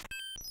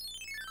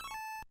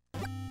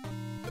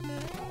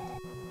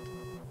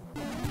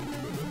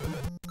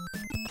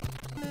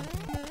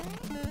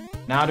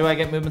 Now do I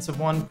get movements of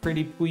 1,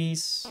 pretty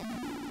please?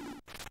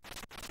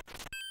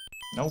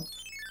 Nope.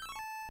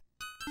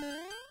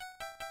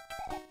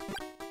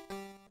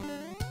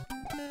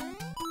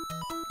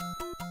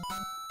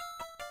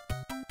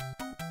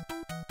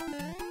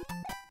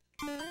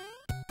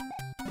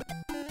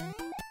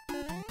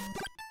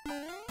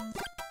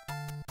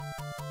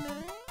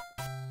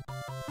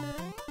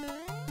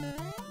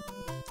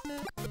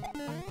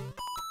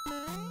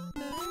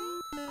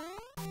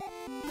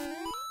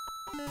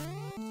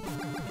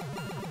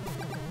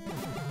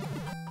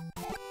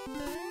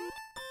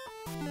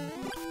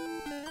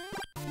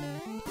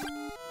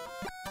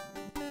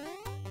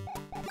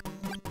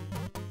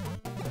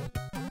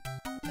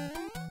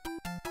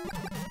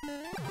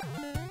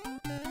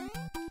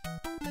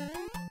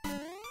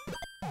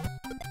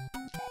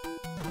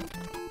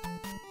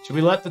 Should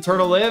we let the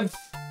turtle live?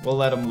 We'll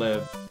let him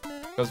live,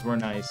 because we're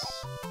nice.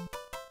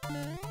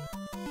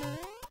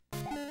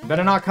 You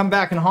better not come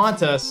back and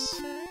haunt us.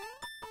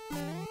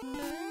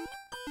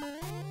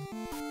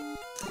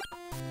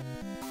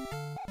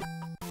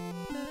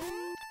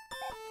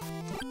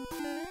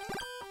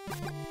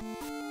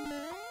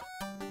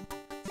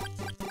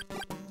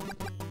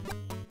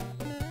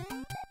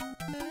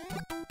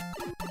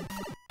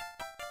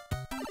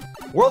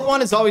 World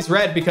 1 is always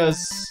red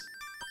because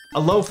a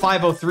low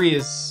 503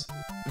 is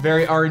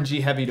very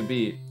RNG heavy to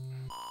beat.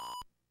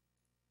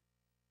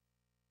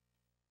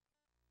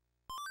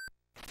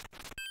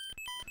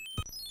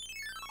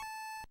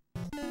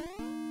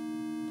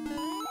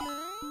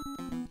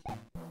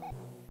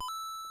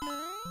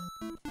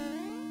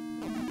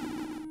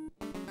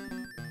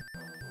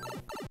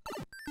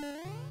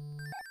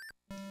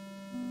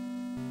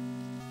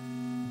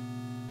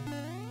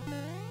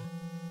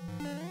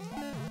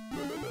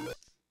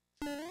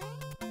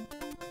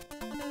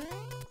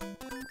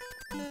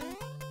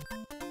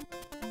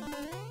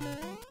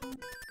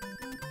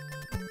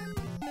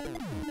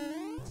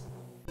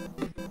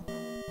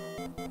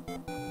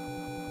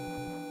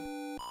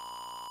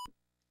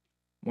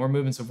 More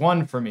movements of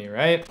 1 for me,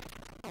 right?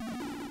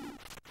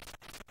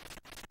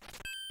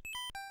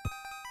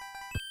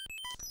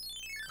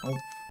 Oh.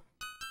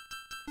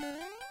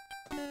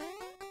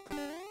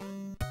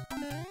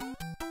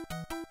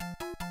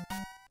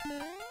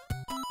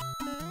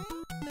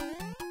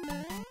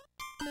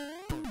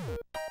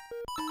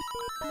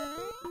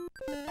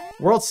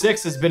 World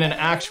 6 has been an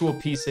actual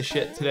piece of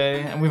shit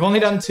today, and we've only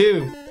done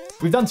 2.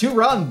 We've done 2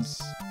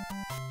 runs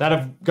that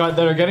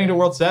are getting to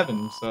World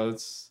 7, so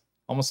it's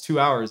almost 2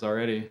 hours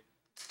already.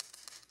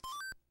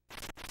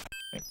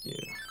 Thank you.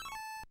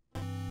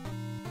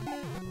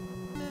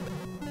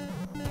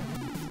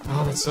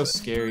 Oh, that's so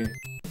scary.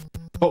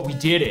 But we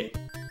did it.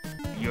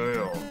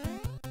 Yeah.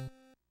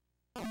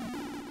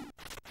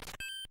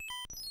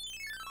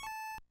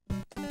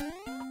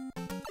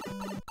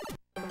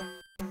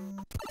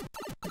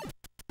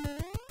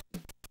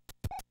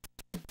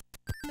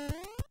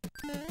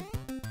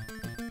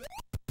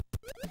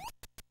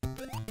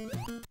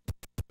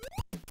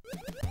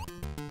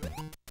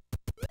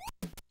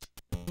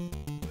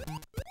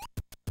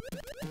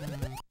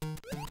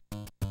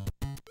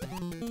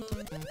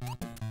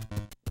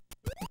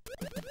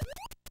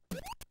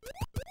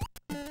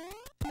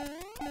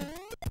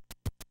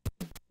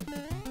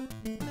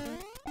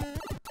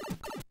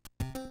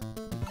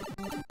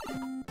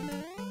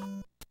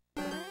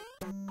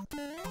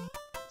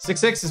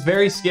 Six is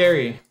very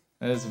scary.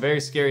 That is a very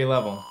scary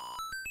level.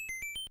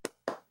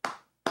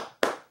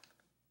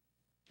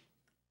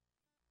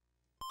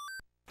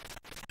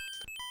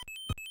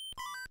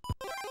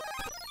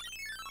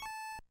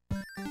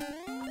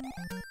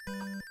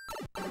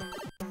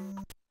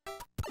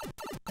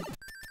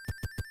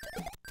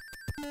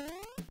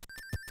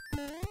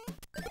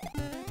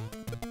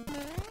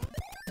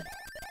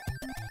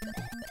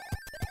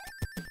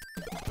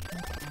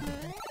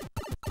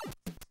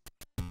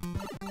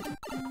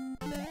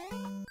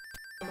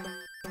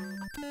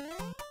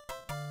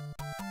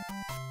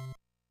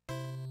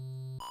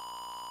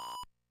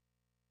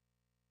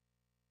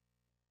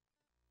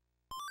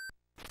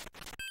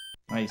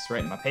 Nice,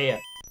 right in my pad.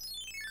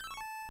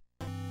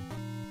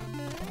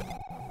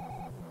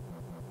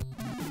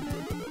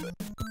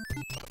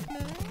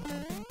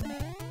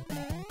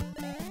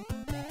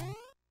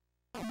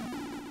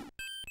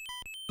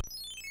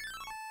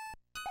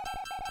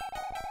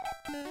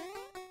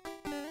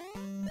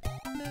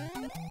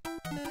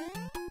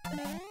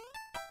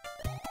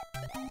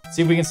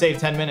 See if we can save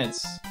 10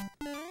 minutes.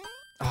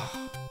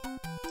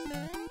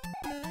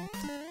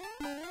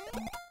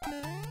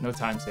 No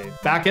time save.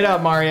 Back it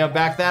up, Mario.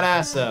 Back that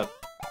ass up.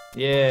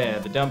 Yeah,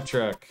 the dump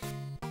truck.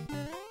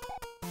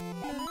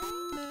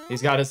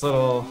 He's got his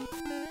little...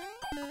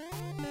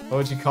 What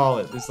would you call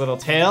it? His little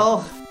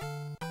tail?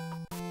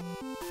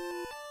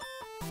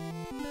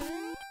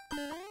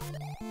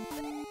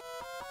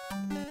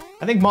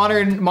 I think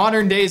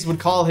modern days would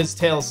call his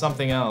tail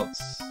something else.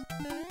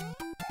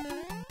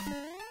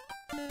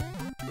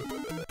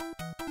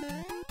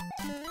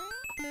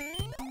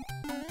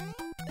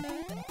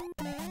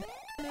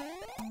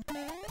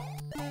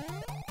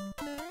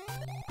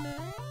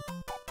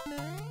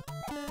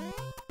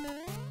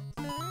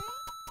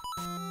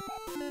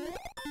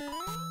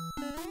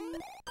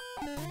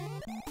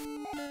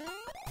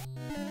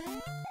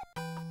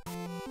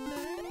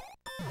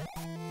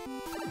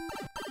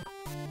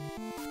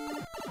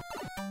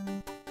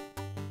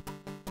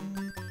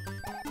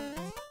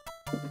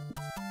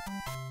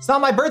 It's not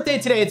my birthday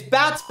today, it's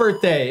Bat's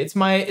birthday. It's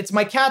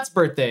my cat's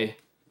birthday.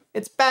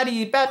 It's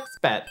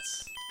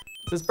Bats.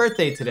 It's his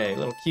birthday today,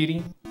 little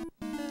cutie.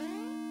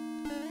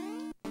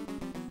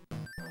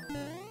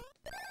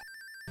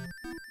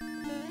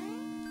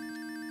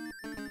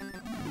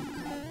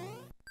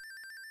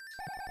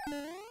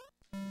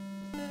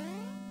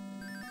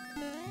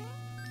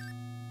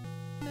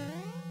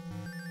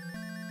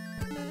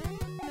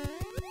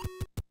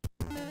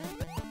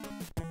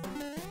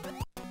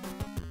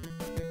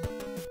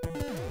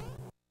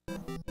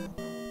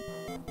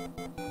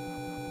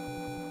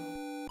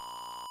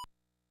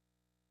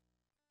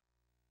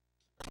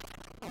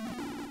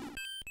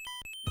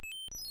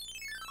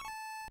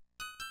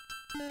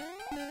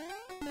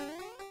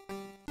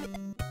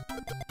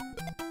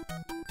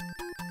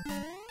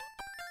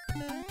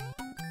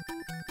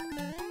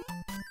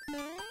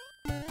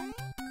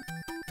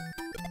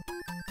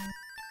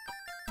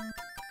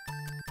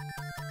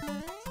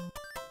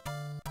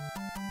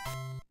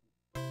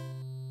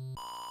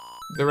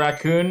 The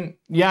raccoon?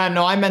 Yeah,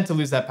 no, I meant to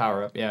lose that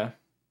power up, yeah.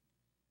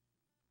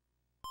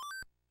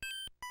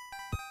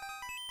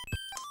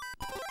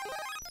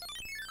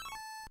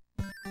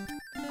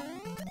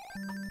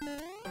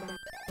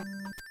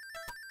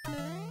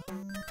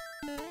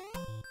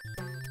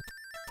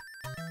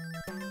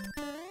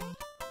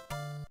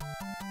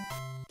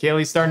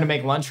 Kaylee's starting to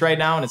make lunch right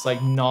now, and it's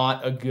like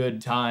not a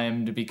good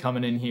time to be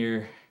coming in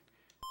here.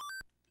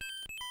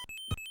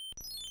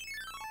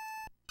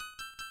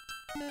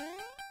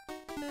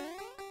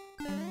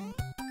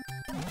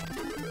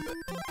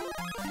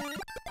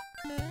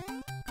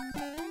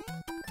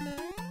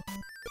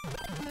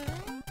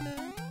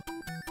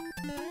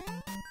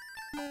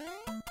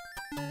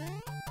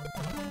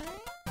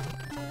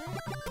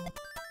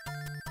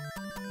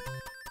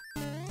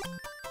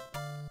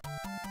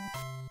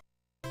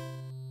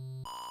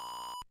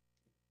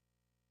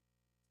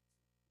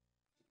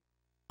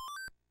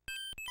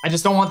 I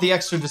just don't want the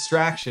extra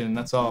distraction,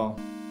 that's all.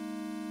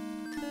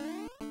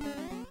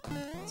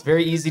 It's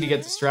very easy to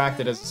get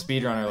distracted as a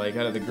speedrunner, like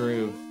out of the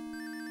groove.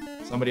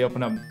 Somebody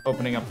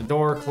opening up the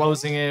door,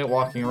 closing it,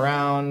 walking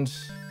around.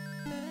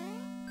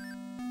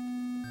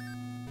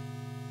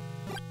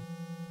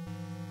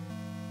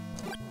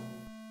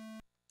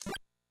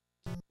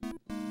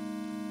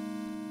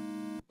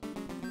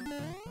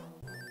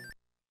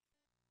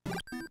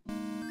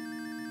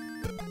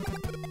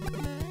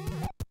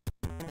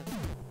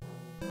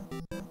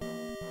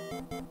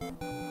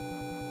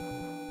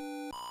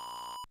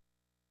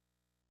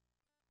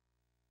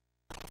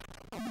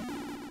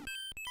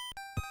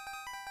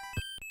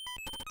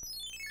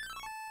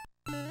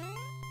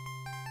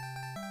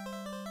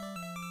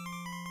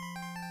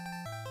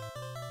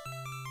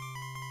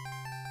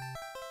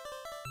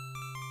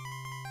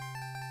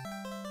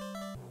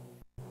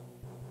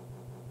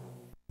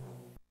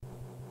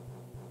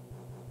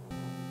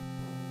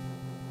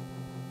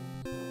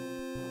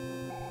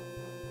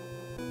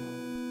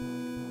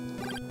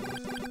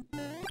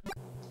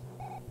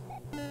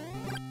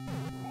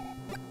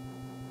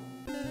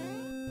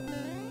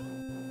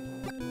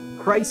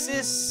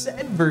 Crisis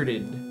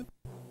averted.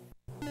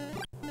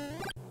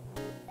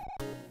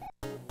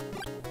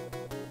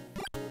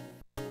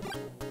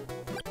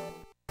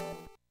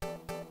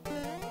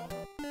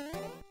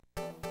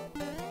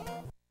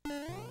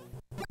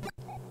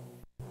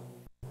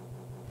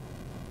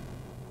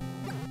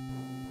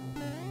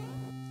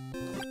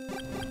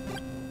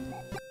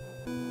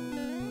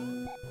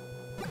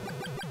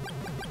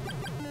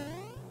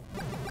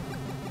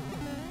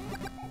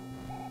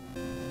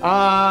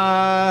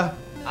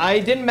 I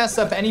didn't mess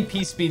up any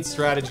P-Speed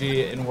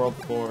strategy in World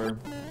 4.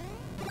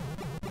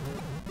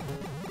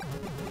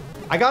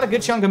 I got a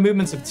good chunk of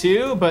movements of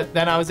 2, but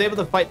then I was able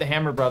to fight the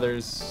Hammer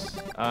Brothers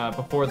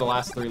before the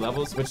last 3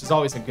 levels, which is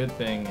always a good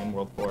thing in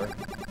World 4.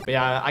 But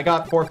yeah, I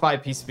got 4 or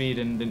 5 P-Speed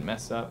and didn't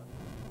mess up.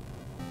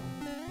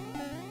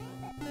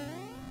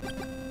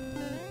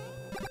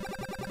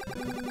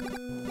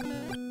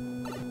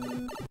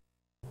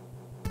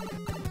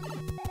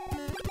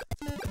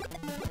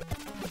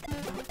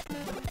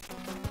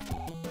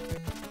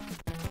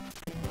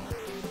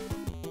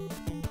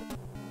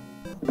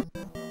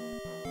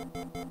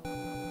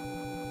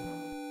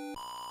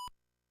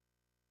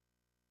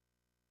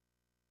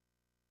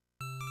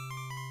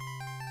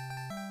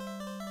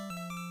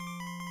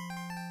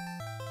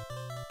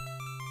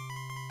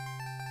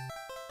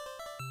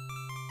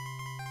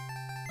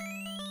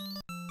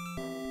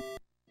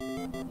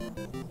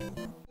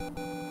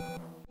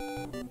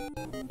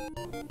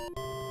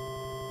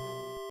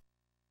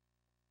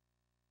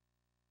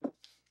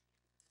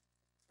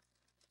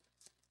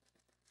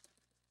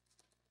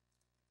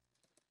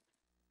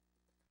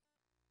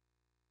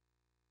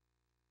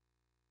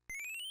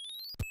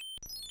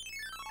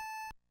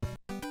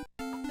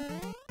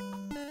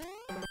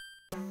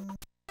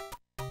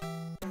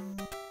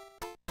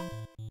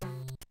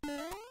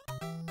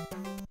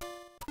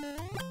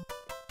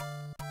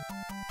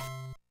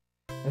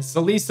 It's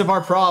the least of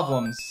our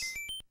problems.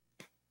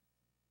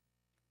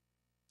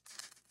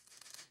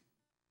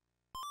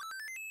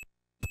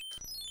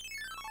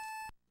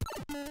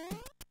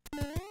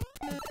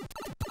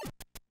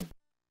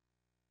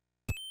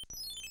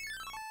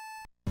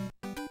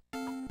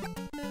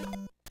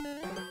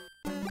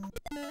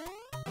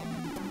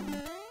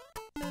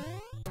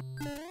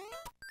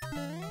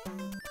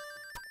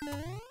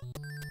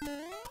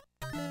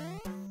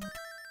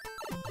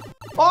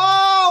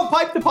 Oh,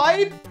 pipe to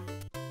pipe?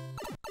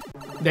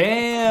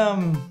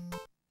 Damn.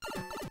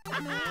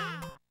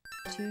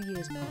 2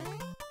 years back.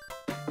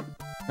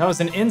 That was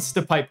an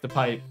insta pipe to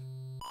pipe.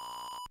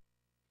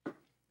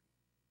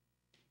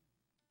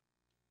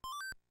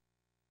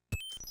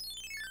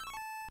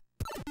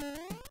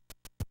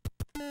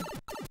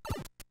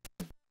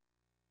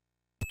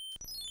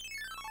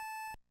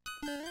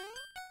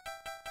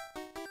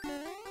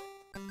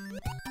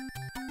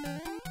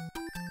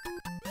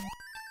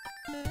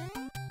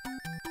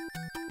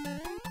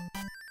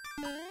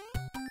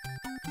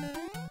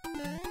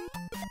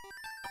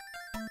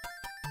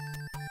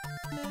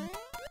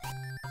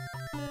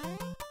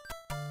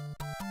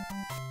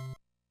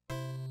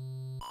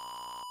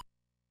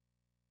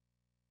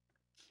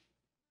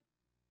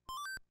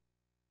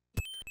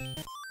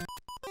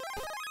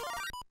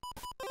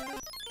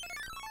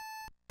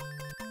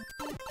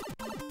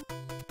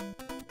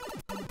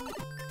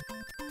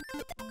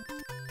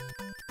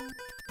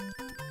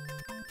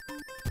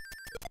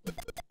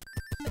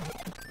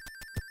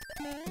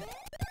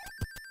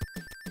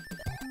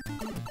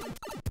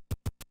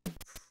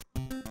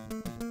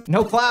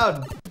 No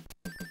cloud.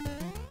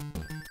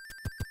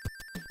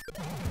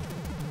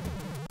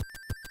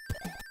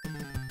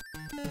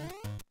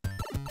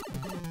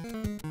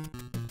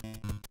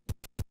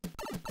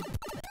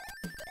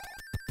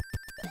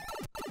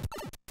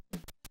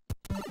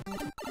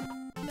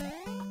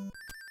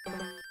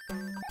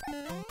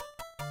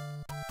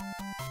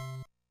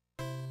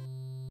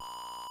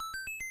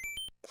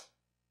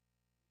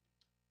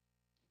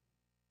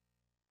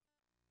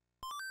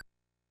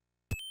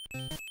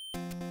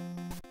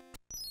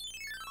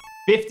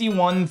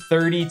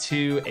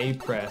 5132 A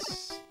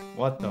press.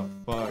 What the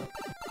fuck?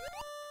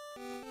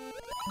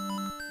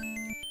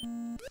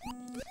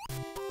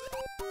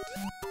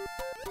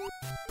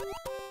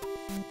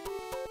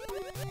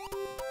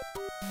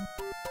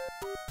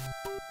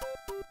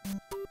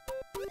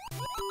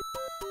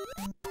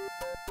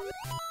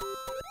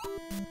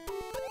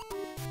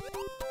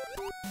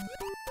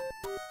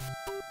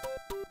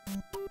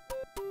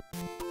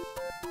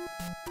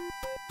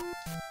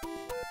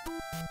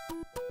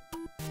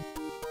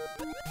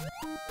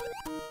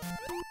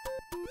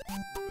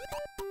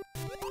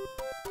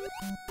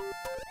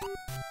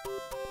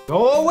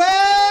 Go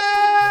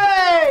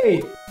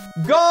away!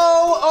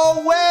 Go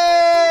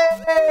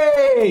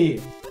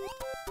away!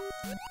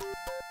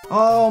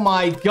 Oh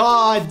my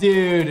god,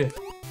 dude.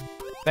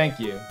 Thank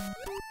you.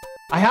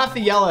 I have to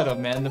yell at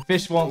them, man. The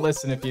fish won't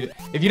listen if you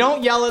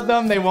don't yell at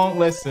them, they won't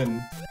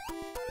listen.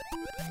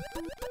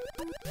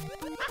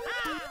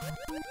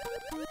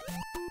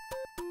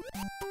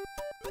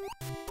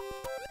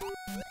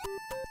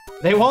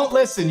 They won't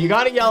listen. You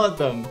gotta yell at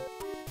them.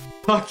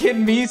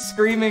 Fucking me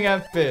screaming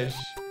at fish.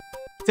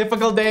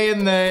 Typical day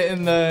in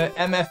the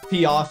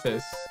MFP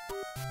office.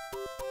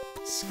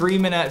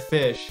 Screaming at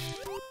fish.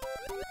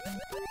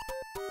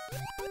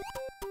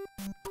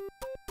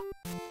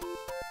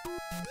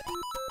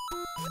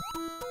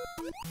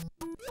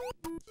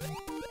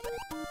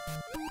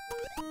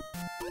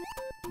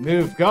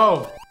 Move,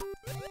 go.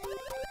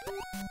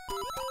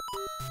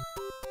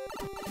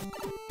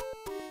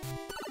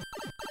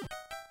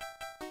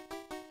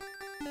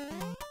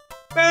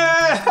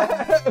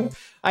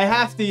 I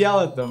have to yell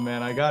at them,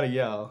 man. I gotta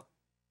yell.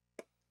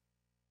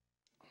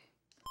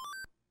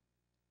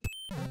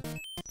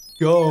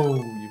 Go,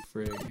 you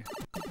frig.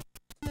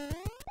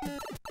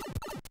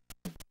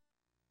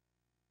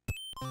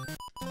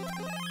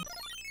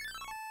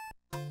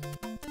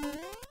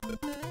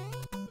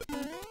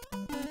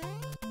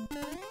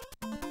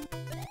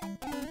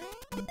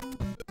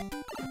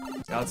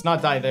 Now, let's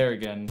not die there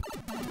again.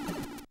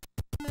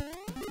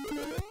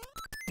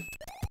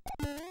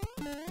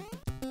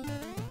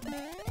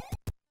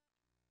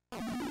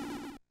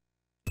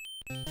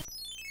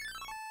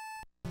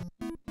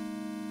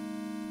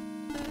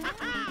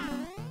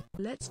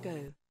 Let's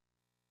go.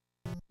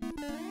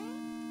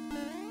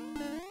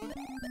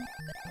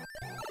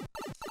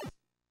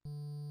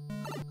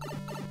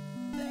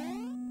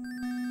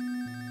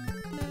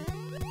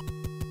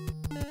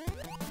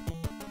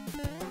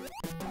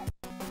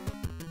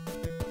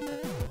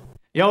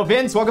 Yo,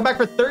 Vince, welcome back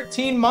for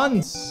 13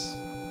 months.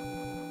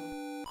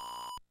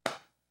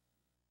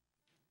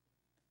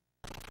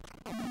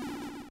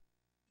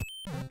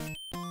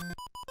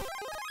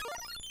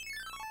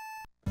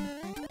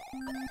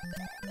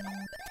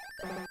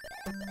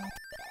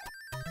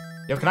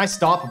 Yo, can I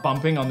stop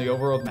bumping on the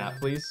overworld map,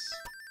 please?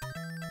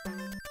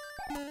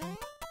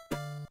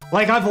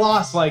 Like, I've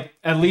lost, like,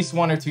 at least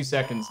 1 or 2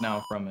 seconds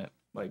now from it.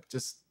 Like,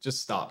 just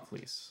stop,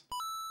 please.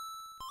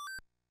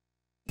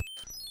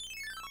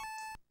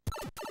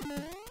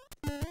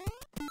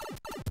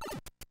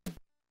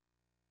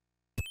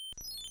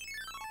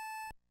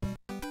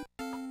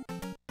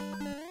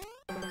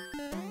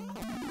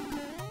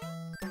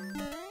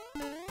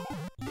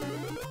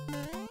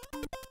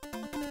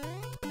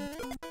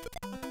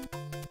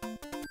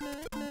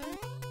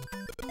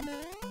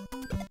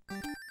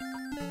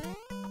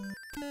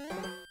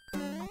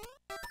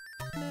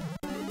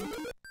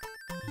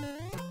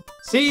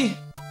 See?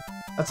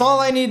 That's all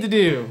I need to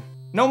do.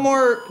 No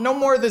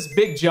more of this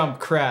big jump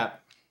crap.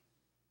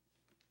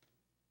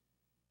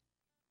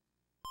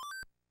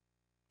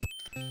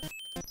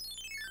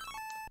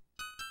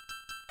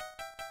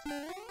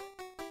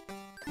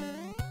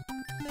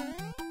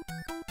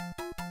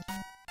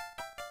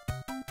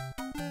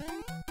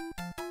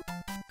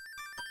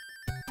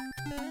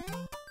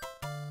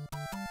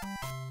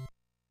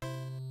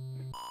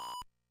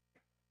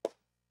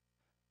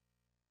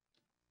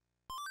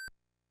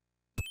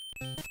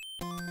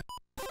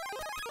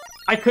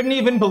 I couldn't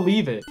even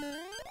believe it.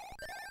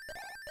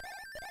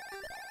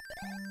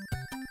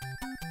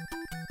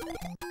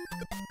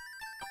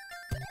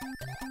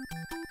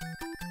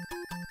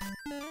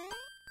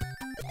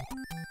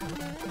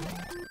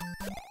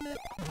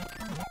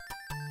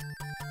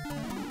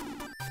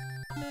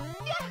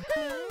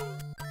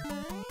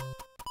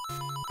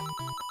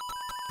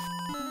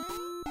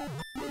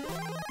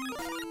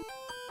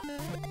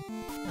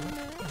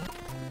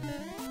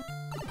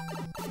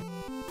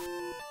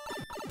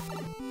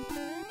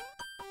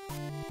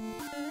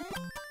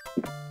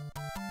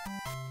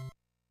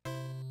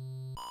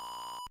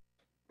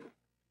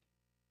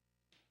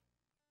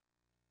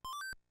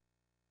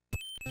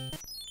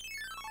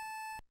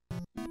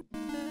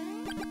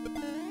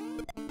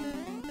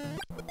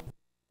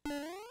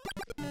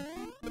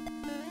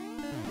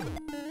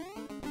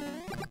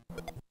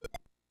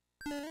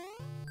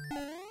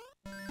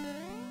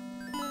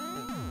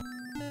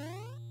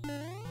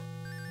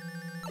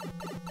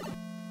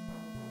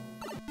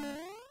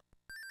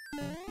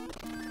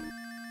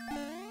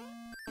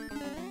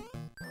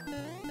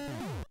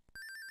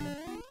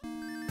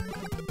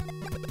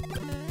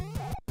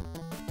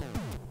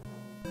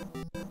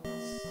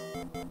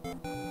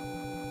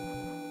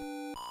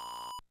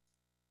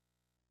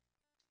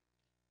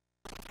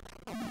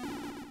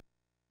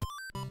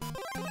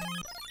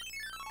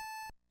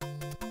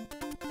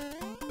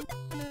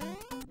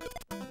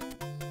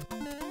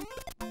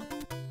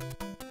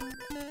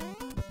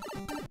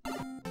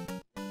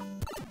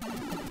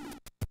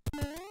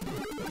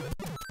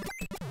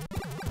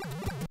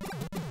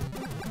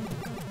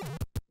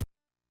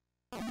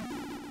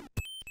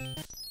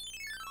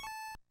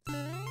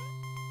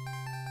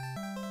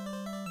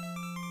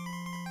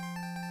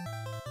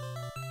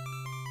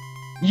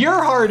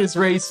 Your heart is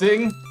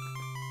racing.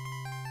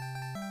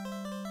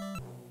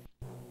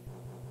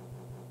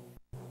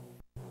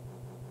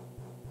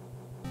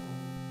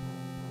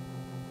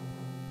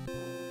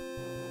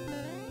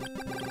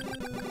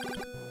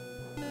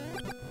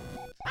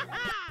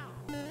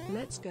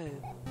 Let's go.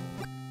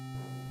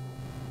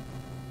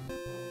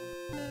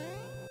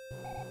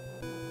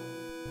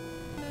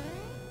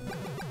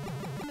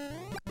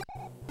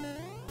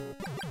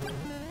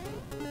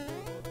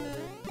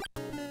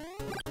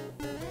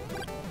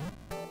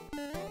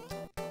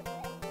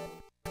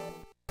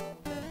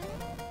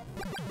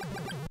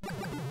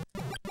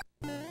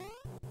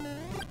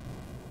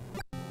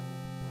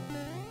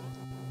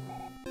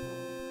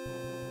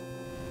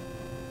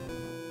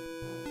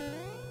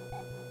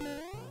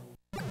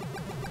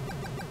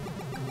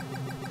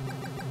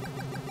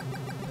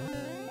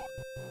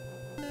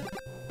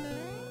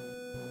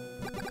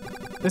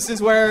 This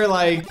is where,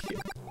 like...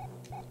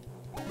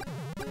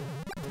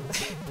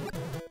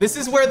 This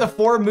is where the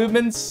 4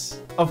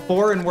 movements of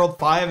 4 in World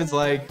 5 is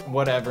like,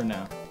 whatever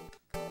now.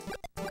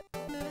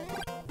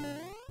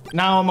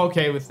 Now I'm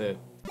okay with it.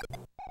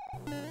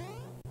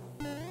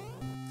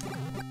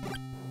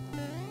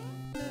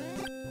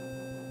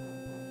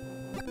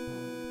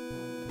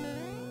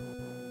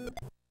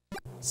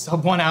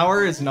 Sub 1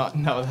 hour is not...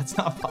 No, that's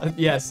not...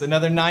 Yes,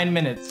 another 9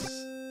 minutes.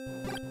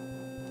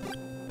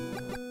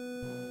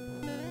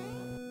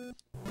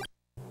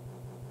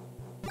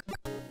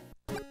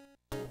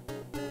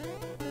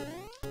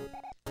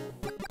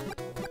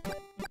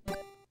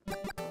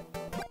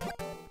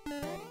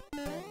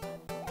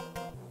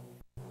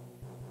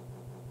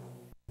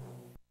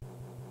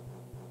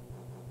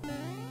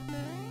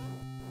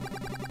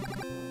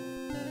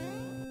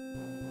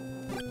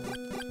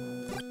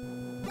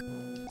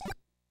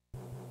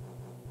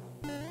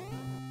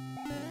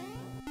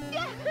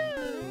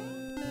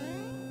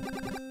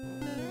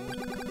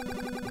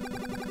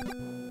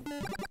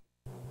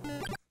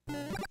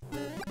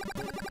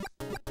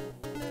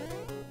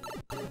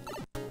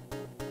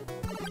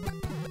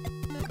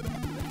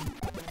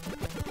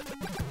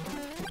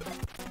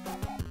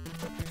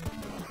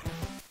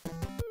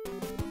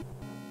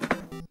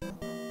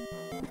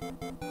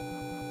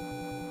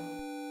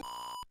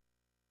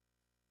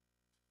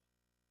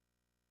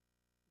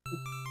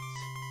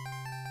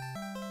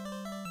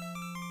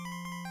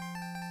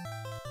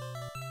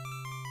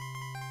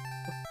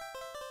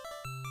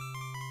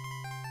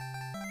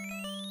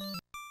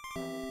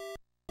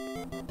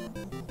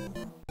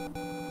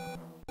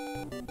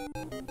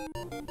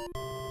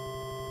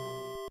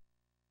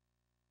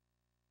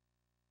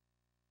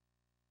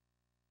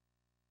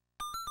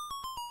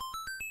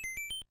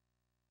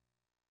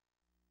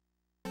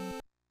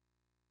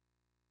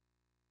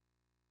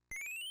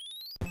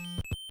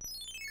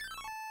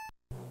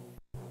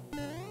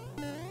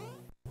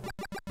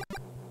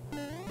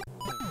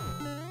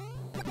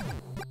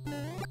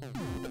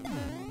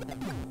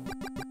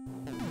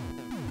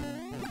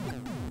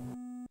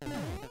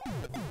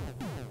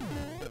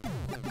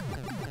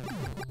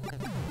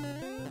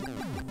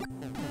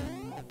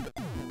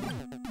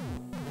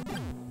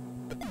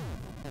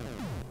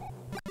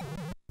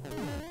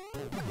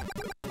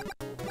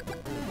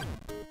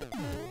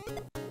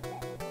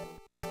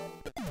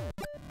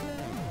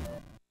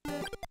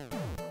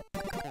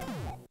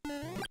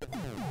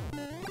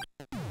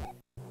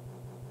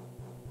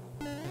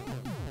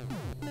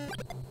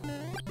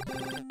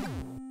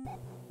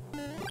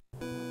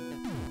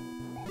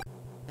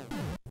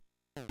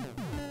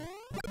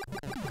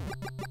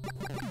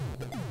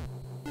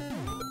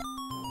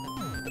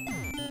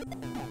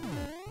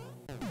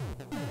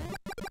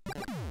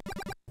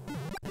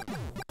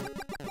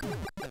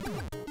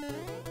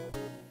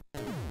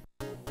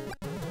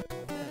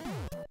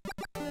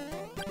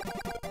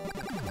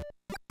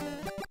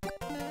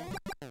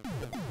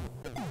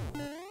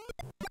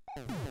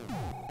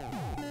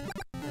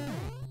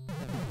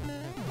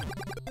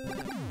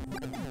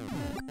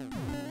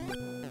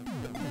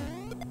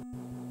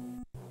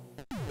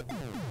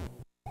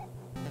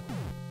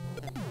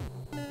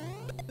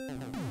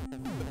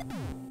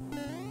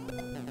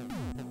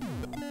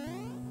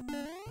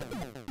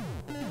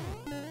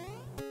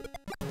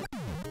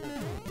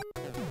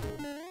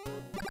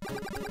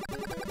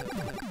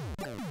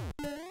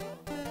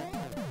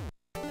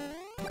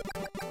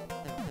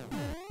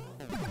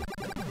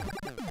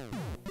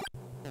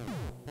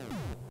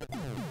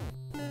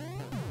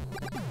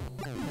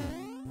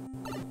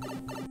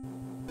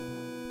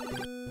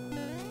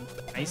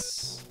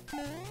 Nice.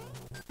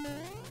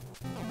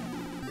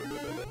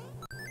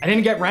 I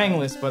didn't get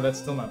Rangless, but that's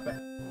still not bad.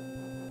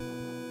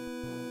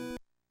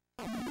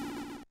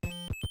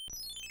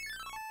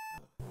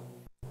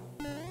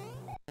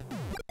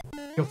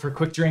 Go for a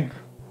quick drink.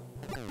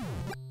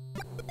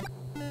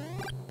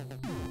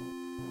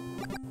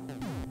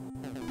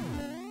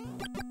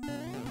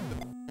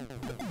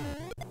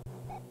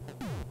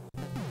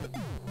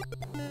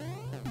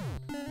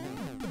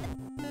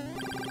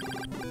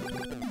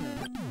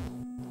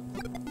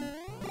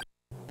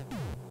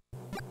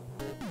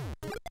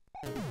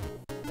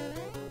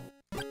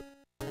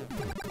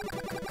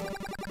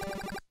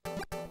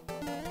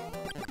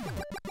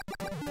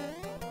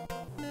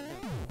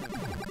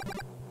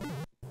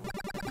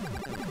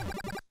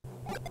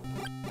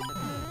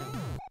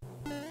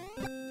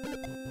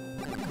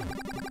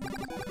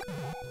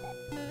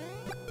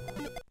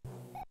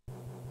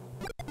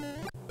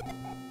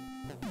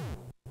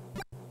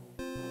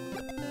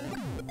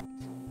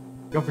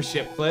 Go for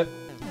ship flip.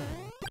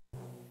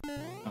 I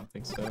don't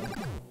think so.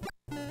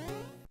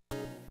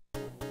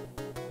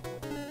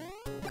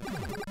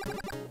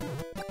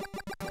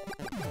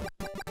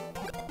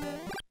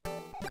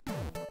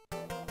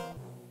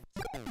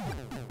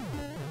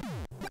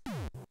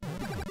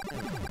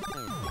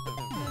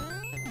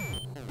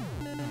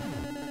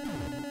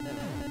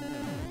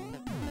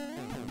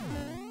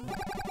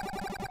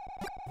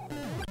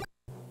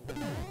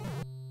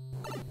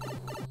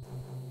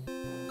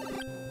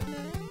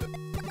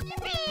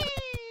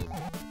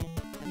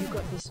 You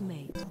got this,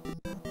 mate.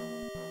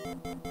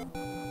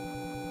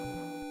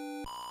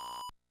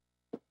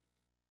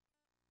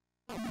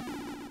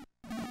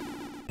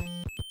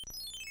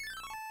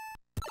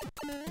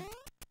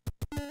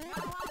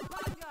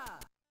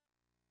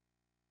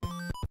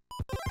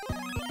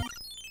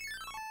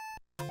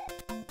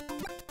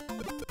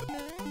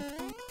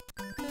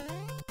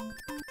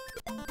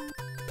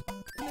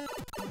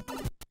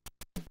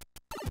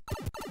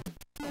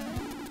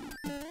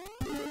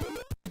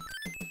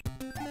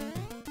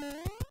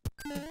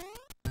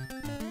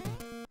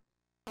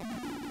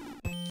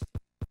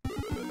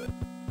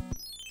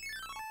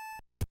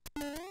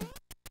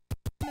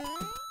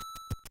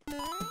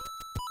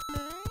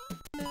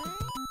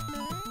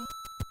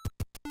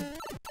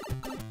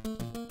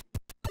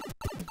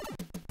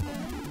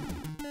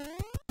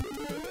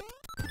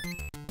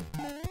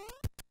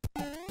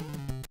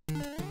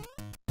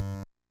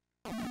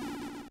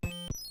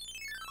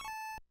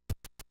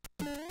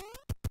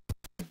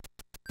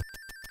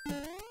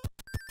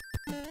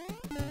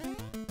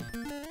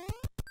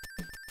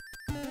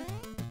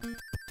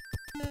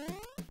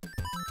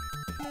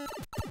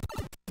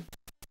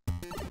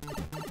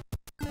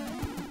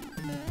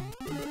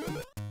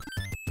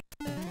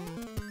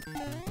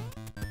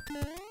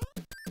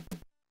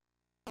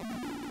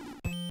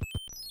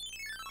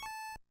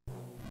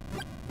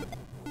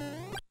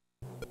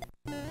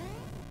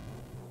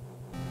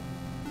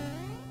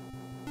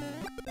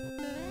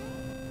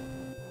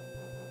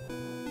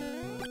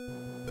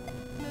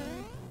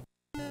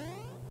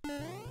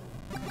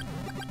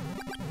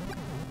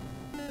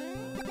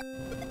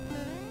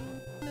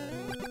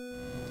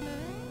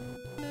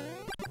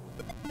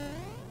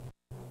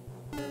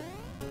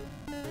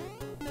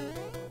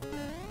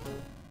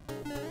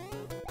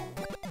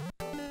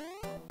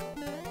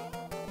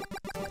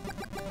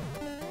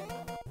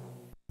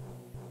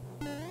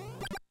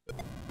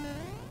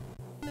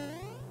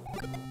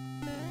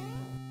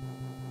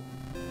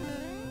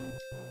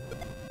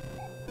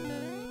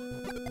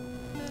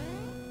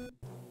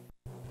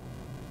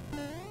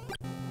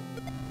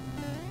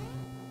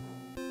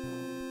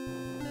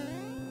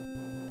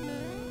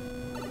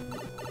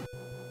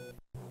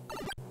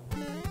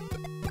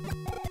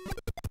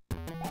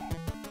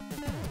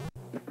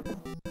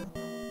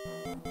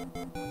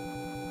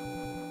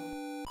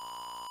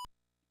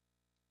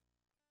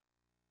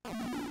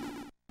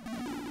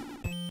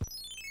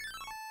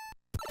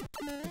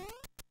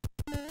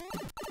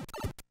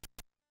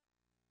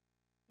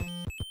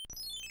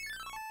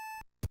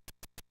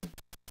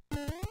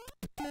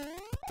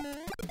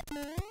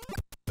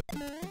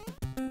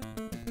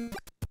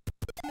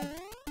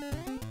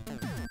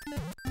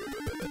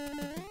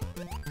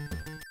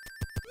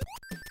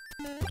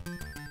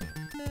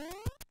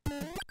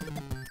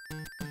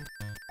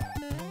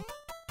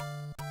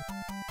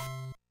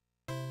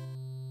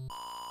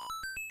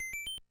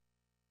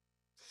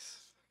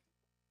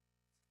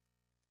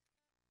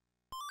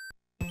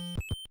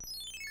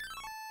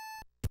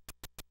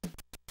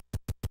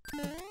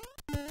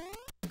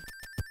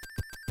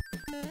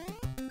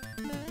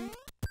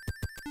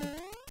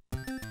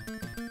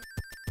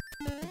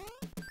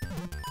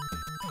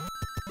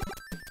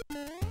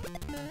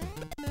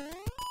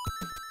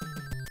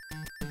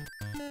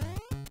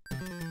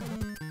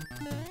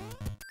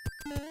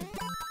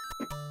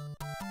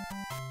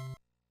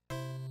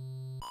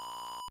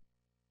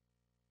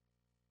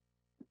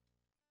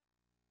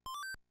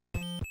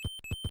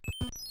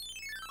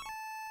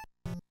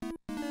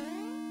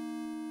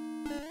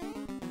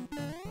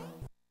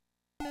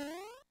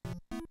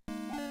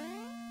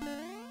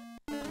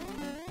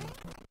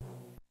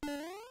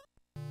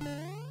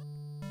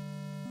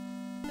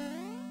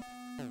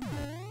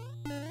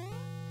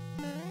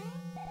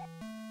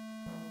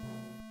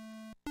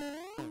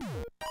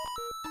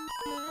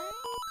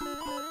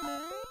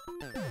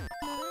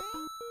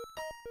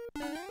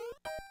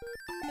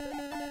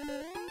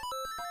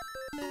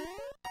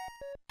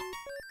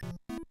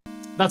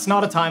 That's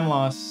not a time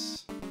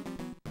loss.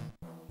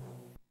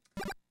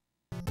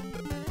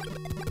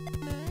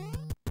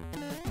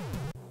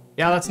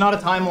 Yeah, that's not a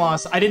time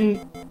loss. I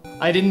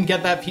didn't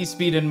get that P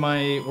speed in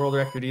my world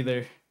record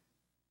either.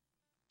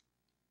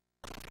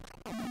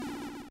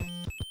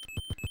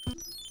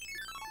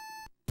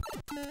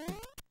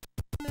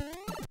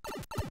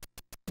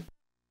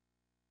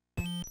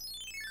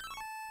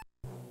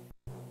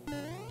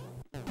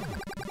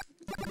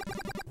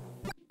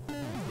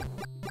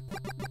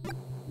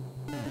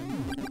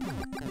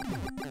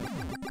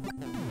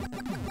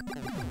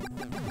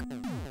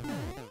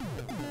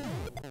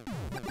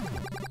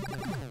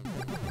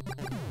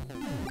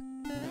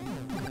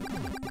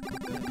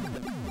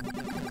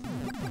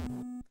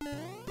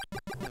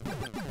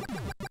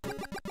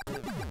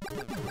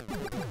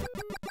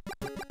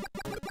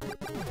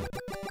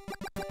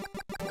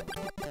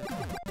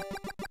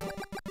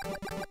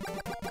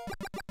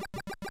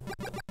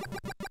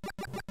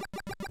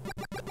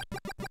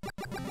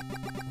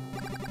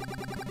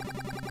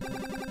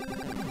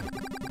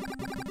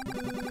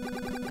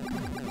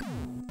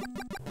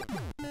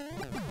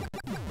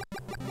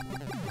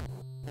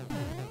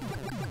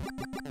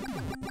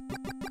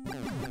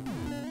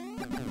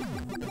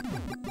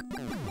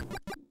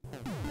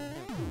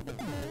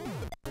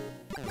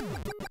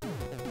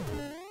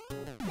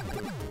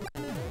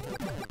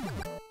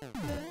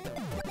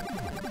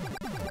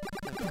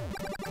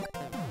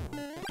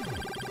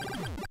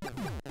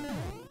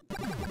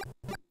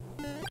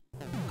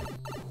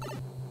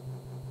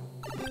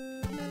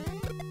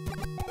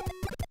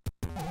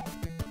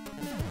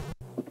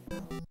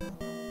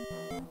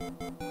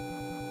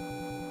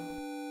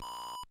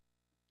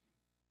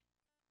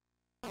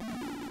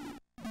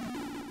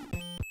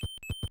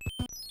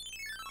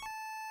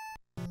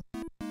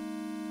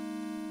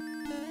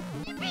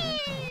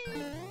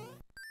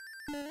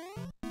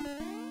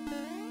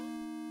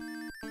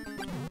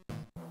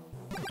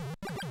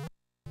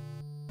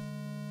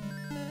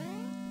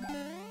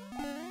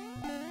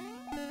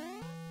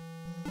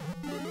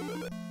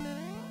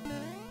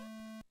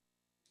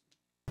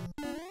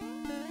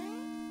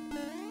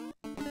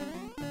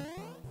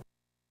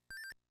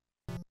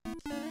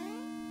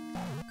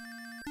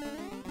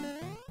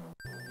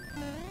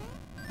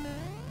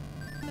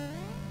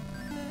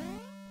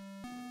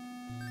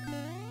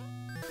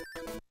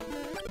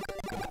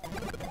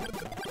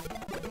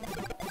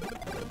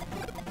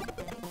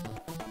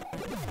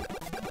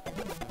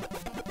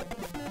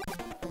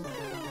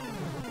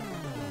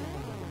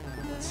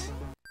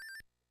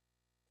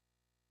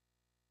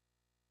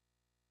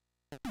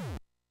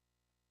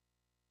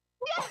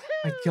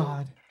 My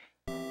God,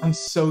 I'm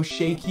so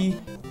shaky.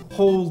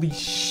 Holy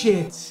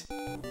shit.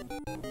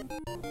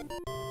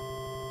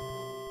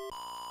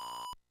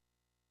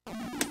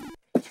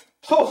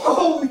 Oh,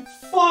 holy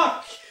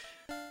fuck!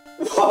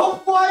 Whoa,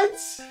 what?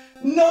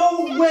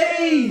 No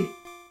way!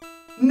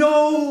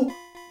 No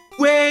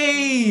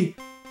way!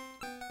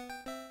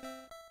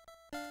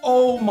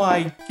 Oh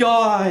my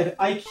God,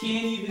 I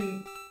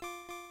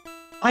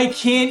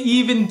can't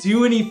even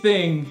do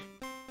anything.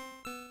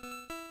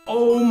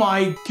 Oh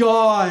my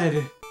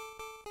God.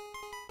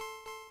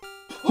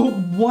 Oh,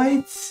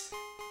 what?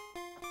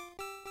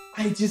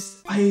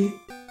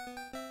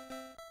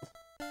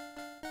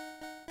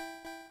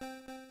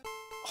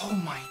 Oh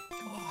my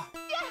God.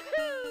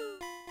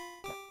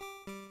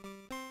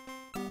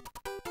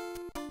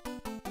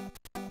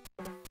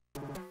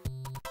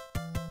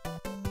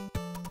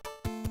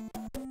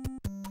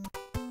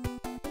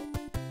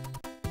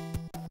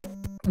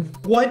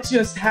 What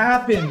just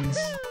happened?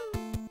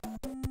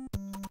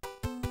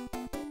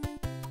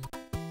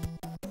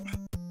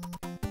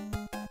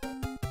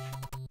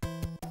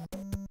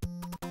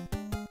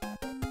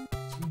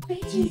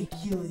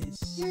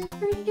 Ridiculous. You're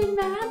freaking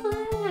mad,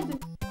 lad.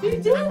 You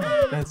did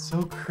it. That's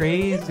so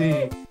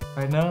crazy.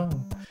 I know.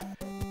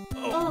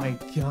 Oh my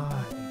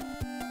God.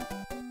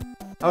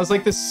 That was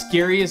like the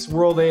scariest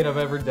World 8 I've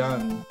ever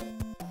done.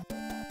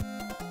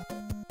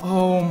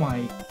 Oh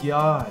my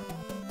God.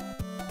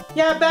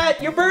 Yeah,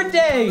 Bet, your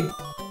birthday!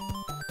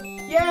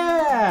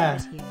 Yeah!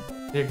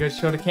 Here, go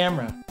show the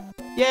camera.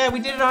 Yeah, we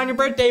did it on your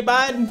birthday,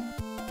 bud.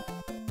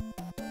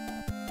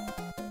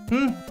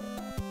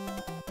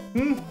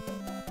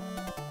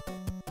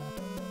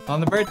 On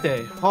the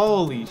birthday.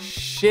 Holy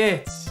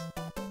shit.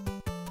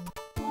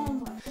 Oh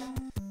my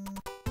God.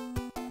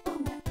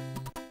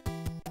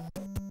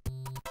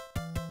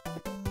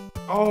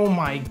 Oh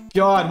my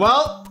God.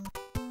 Well,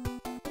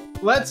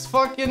 let's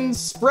fucking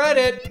spread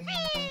it.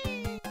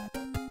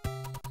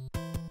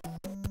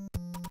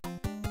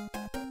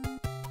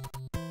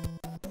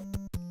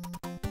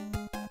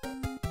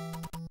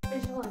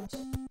 Here's your lunch.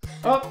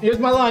 Oh, here's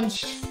my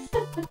lunch.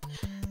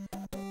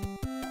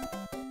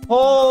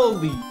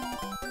 Holy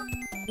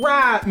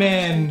crap,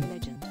 man.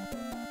 Legend.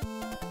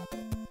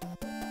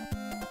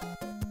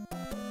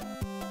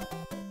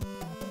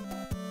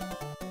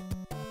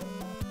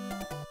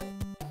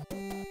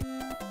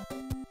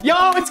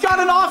 Yo, it's got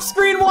an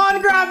off-screen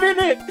wand grab in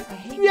it. I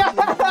hate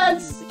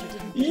Yes!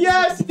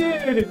 Yes,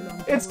 dude.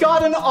 It's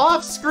got an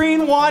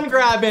off-screen wand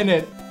grab in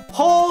it.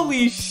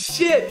 Holy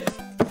shit.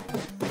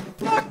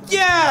 Fuck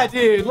yeah,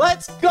 dude.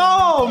 Let's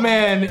go,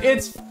 man.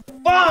 It's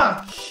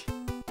fuck.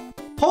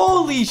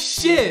 Holy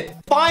shit.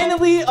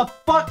 Finally a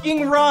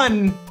fucking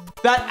run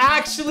that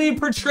actually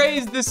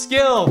portrays the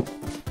skill.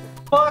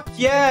 Fuck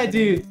yeah,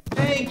 dude.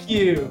 Thank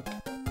you.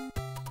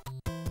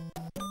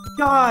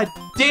 God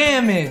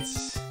damn it.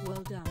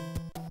 Well done.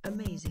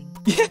 Amazing.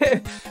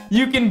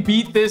 You can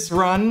beat this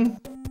run?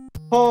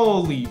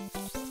 Holy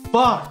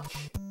fuck.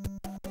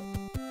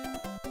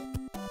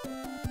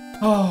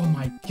 Oh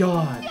my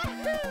God.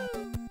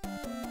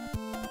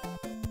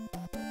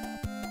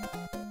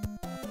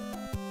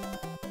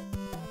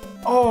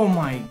 Oh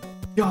my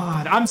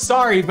God. I'm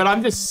sorry, but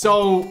I'm just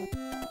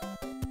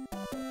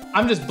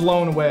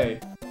blown away.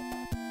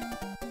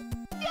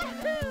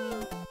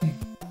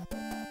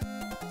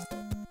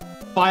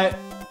 But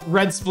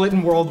Red Split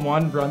in World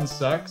 1 run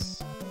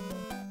sucks.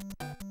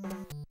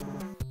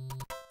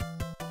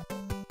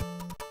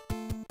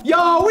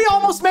 Yo, we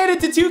almost made it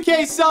to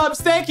 2K subs.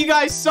 Thank you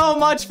guys so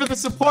much for the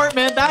support,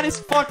 man. That is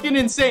fucking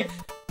insane.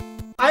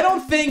 I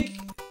don't think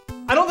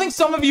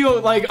some of you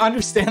like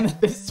understand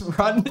that this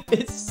run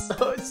is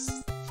so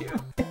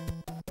stupid.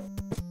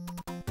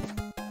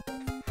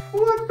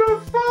 What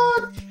the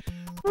fuck?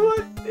 What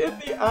in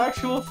the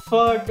actual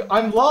fuck?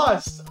 I'm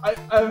lost.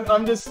 I'm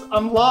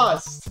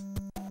lost.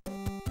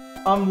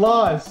 I'm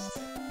lost.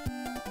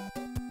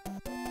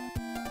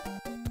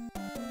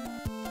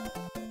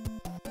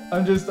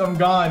 I'm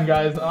gone,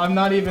 guys. I'm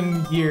not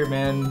even here,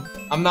 man.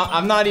 I'm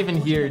not even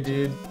here,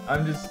 dude.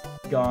 I'm just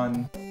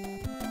gone.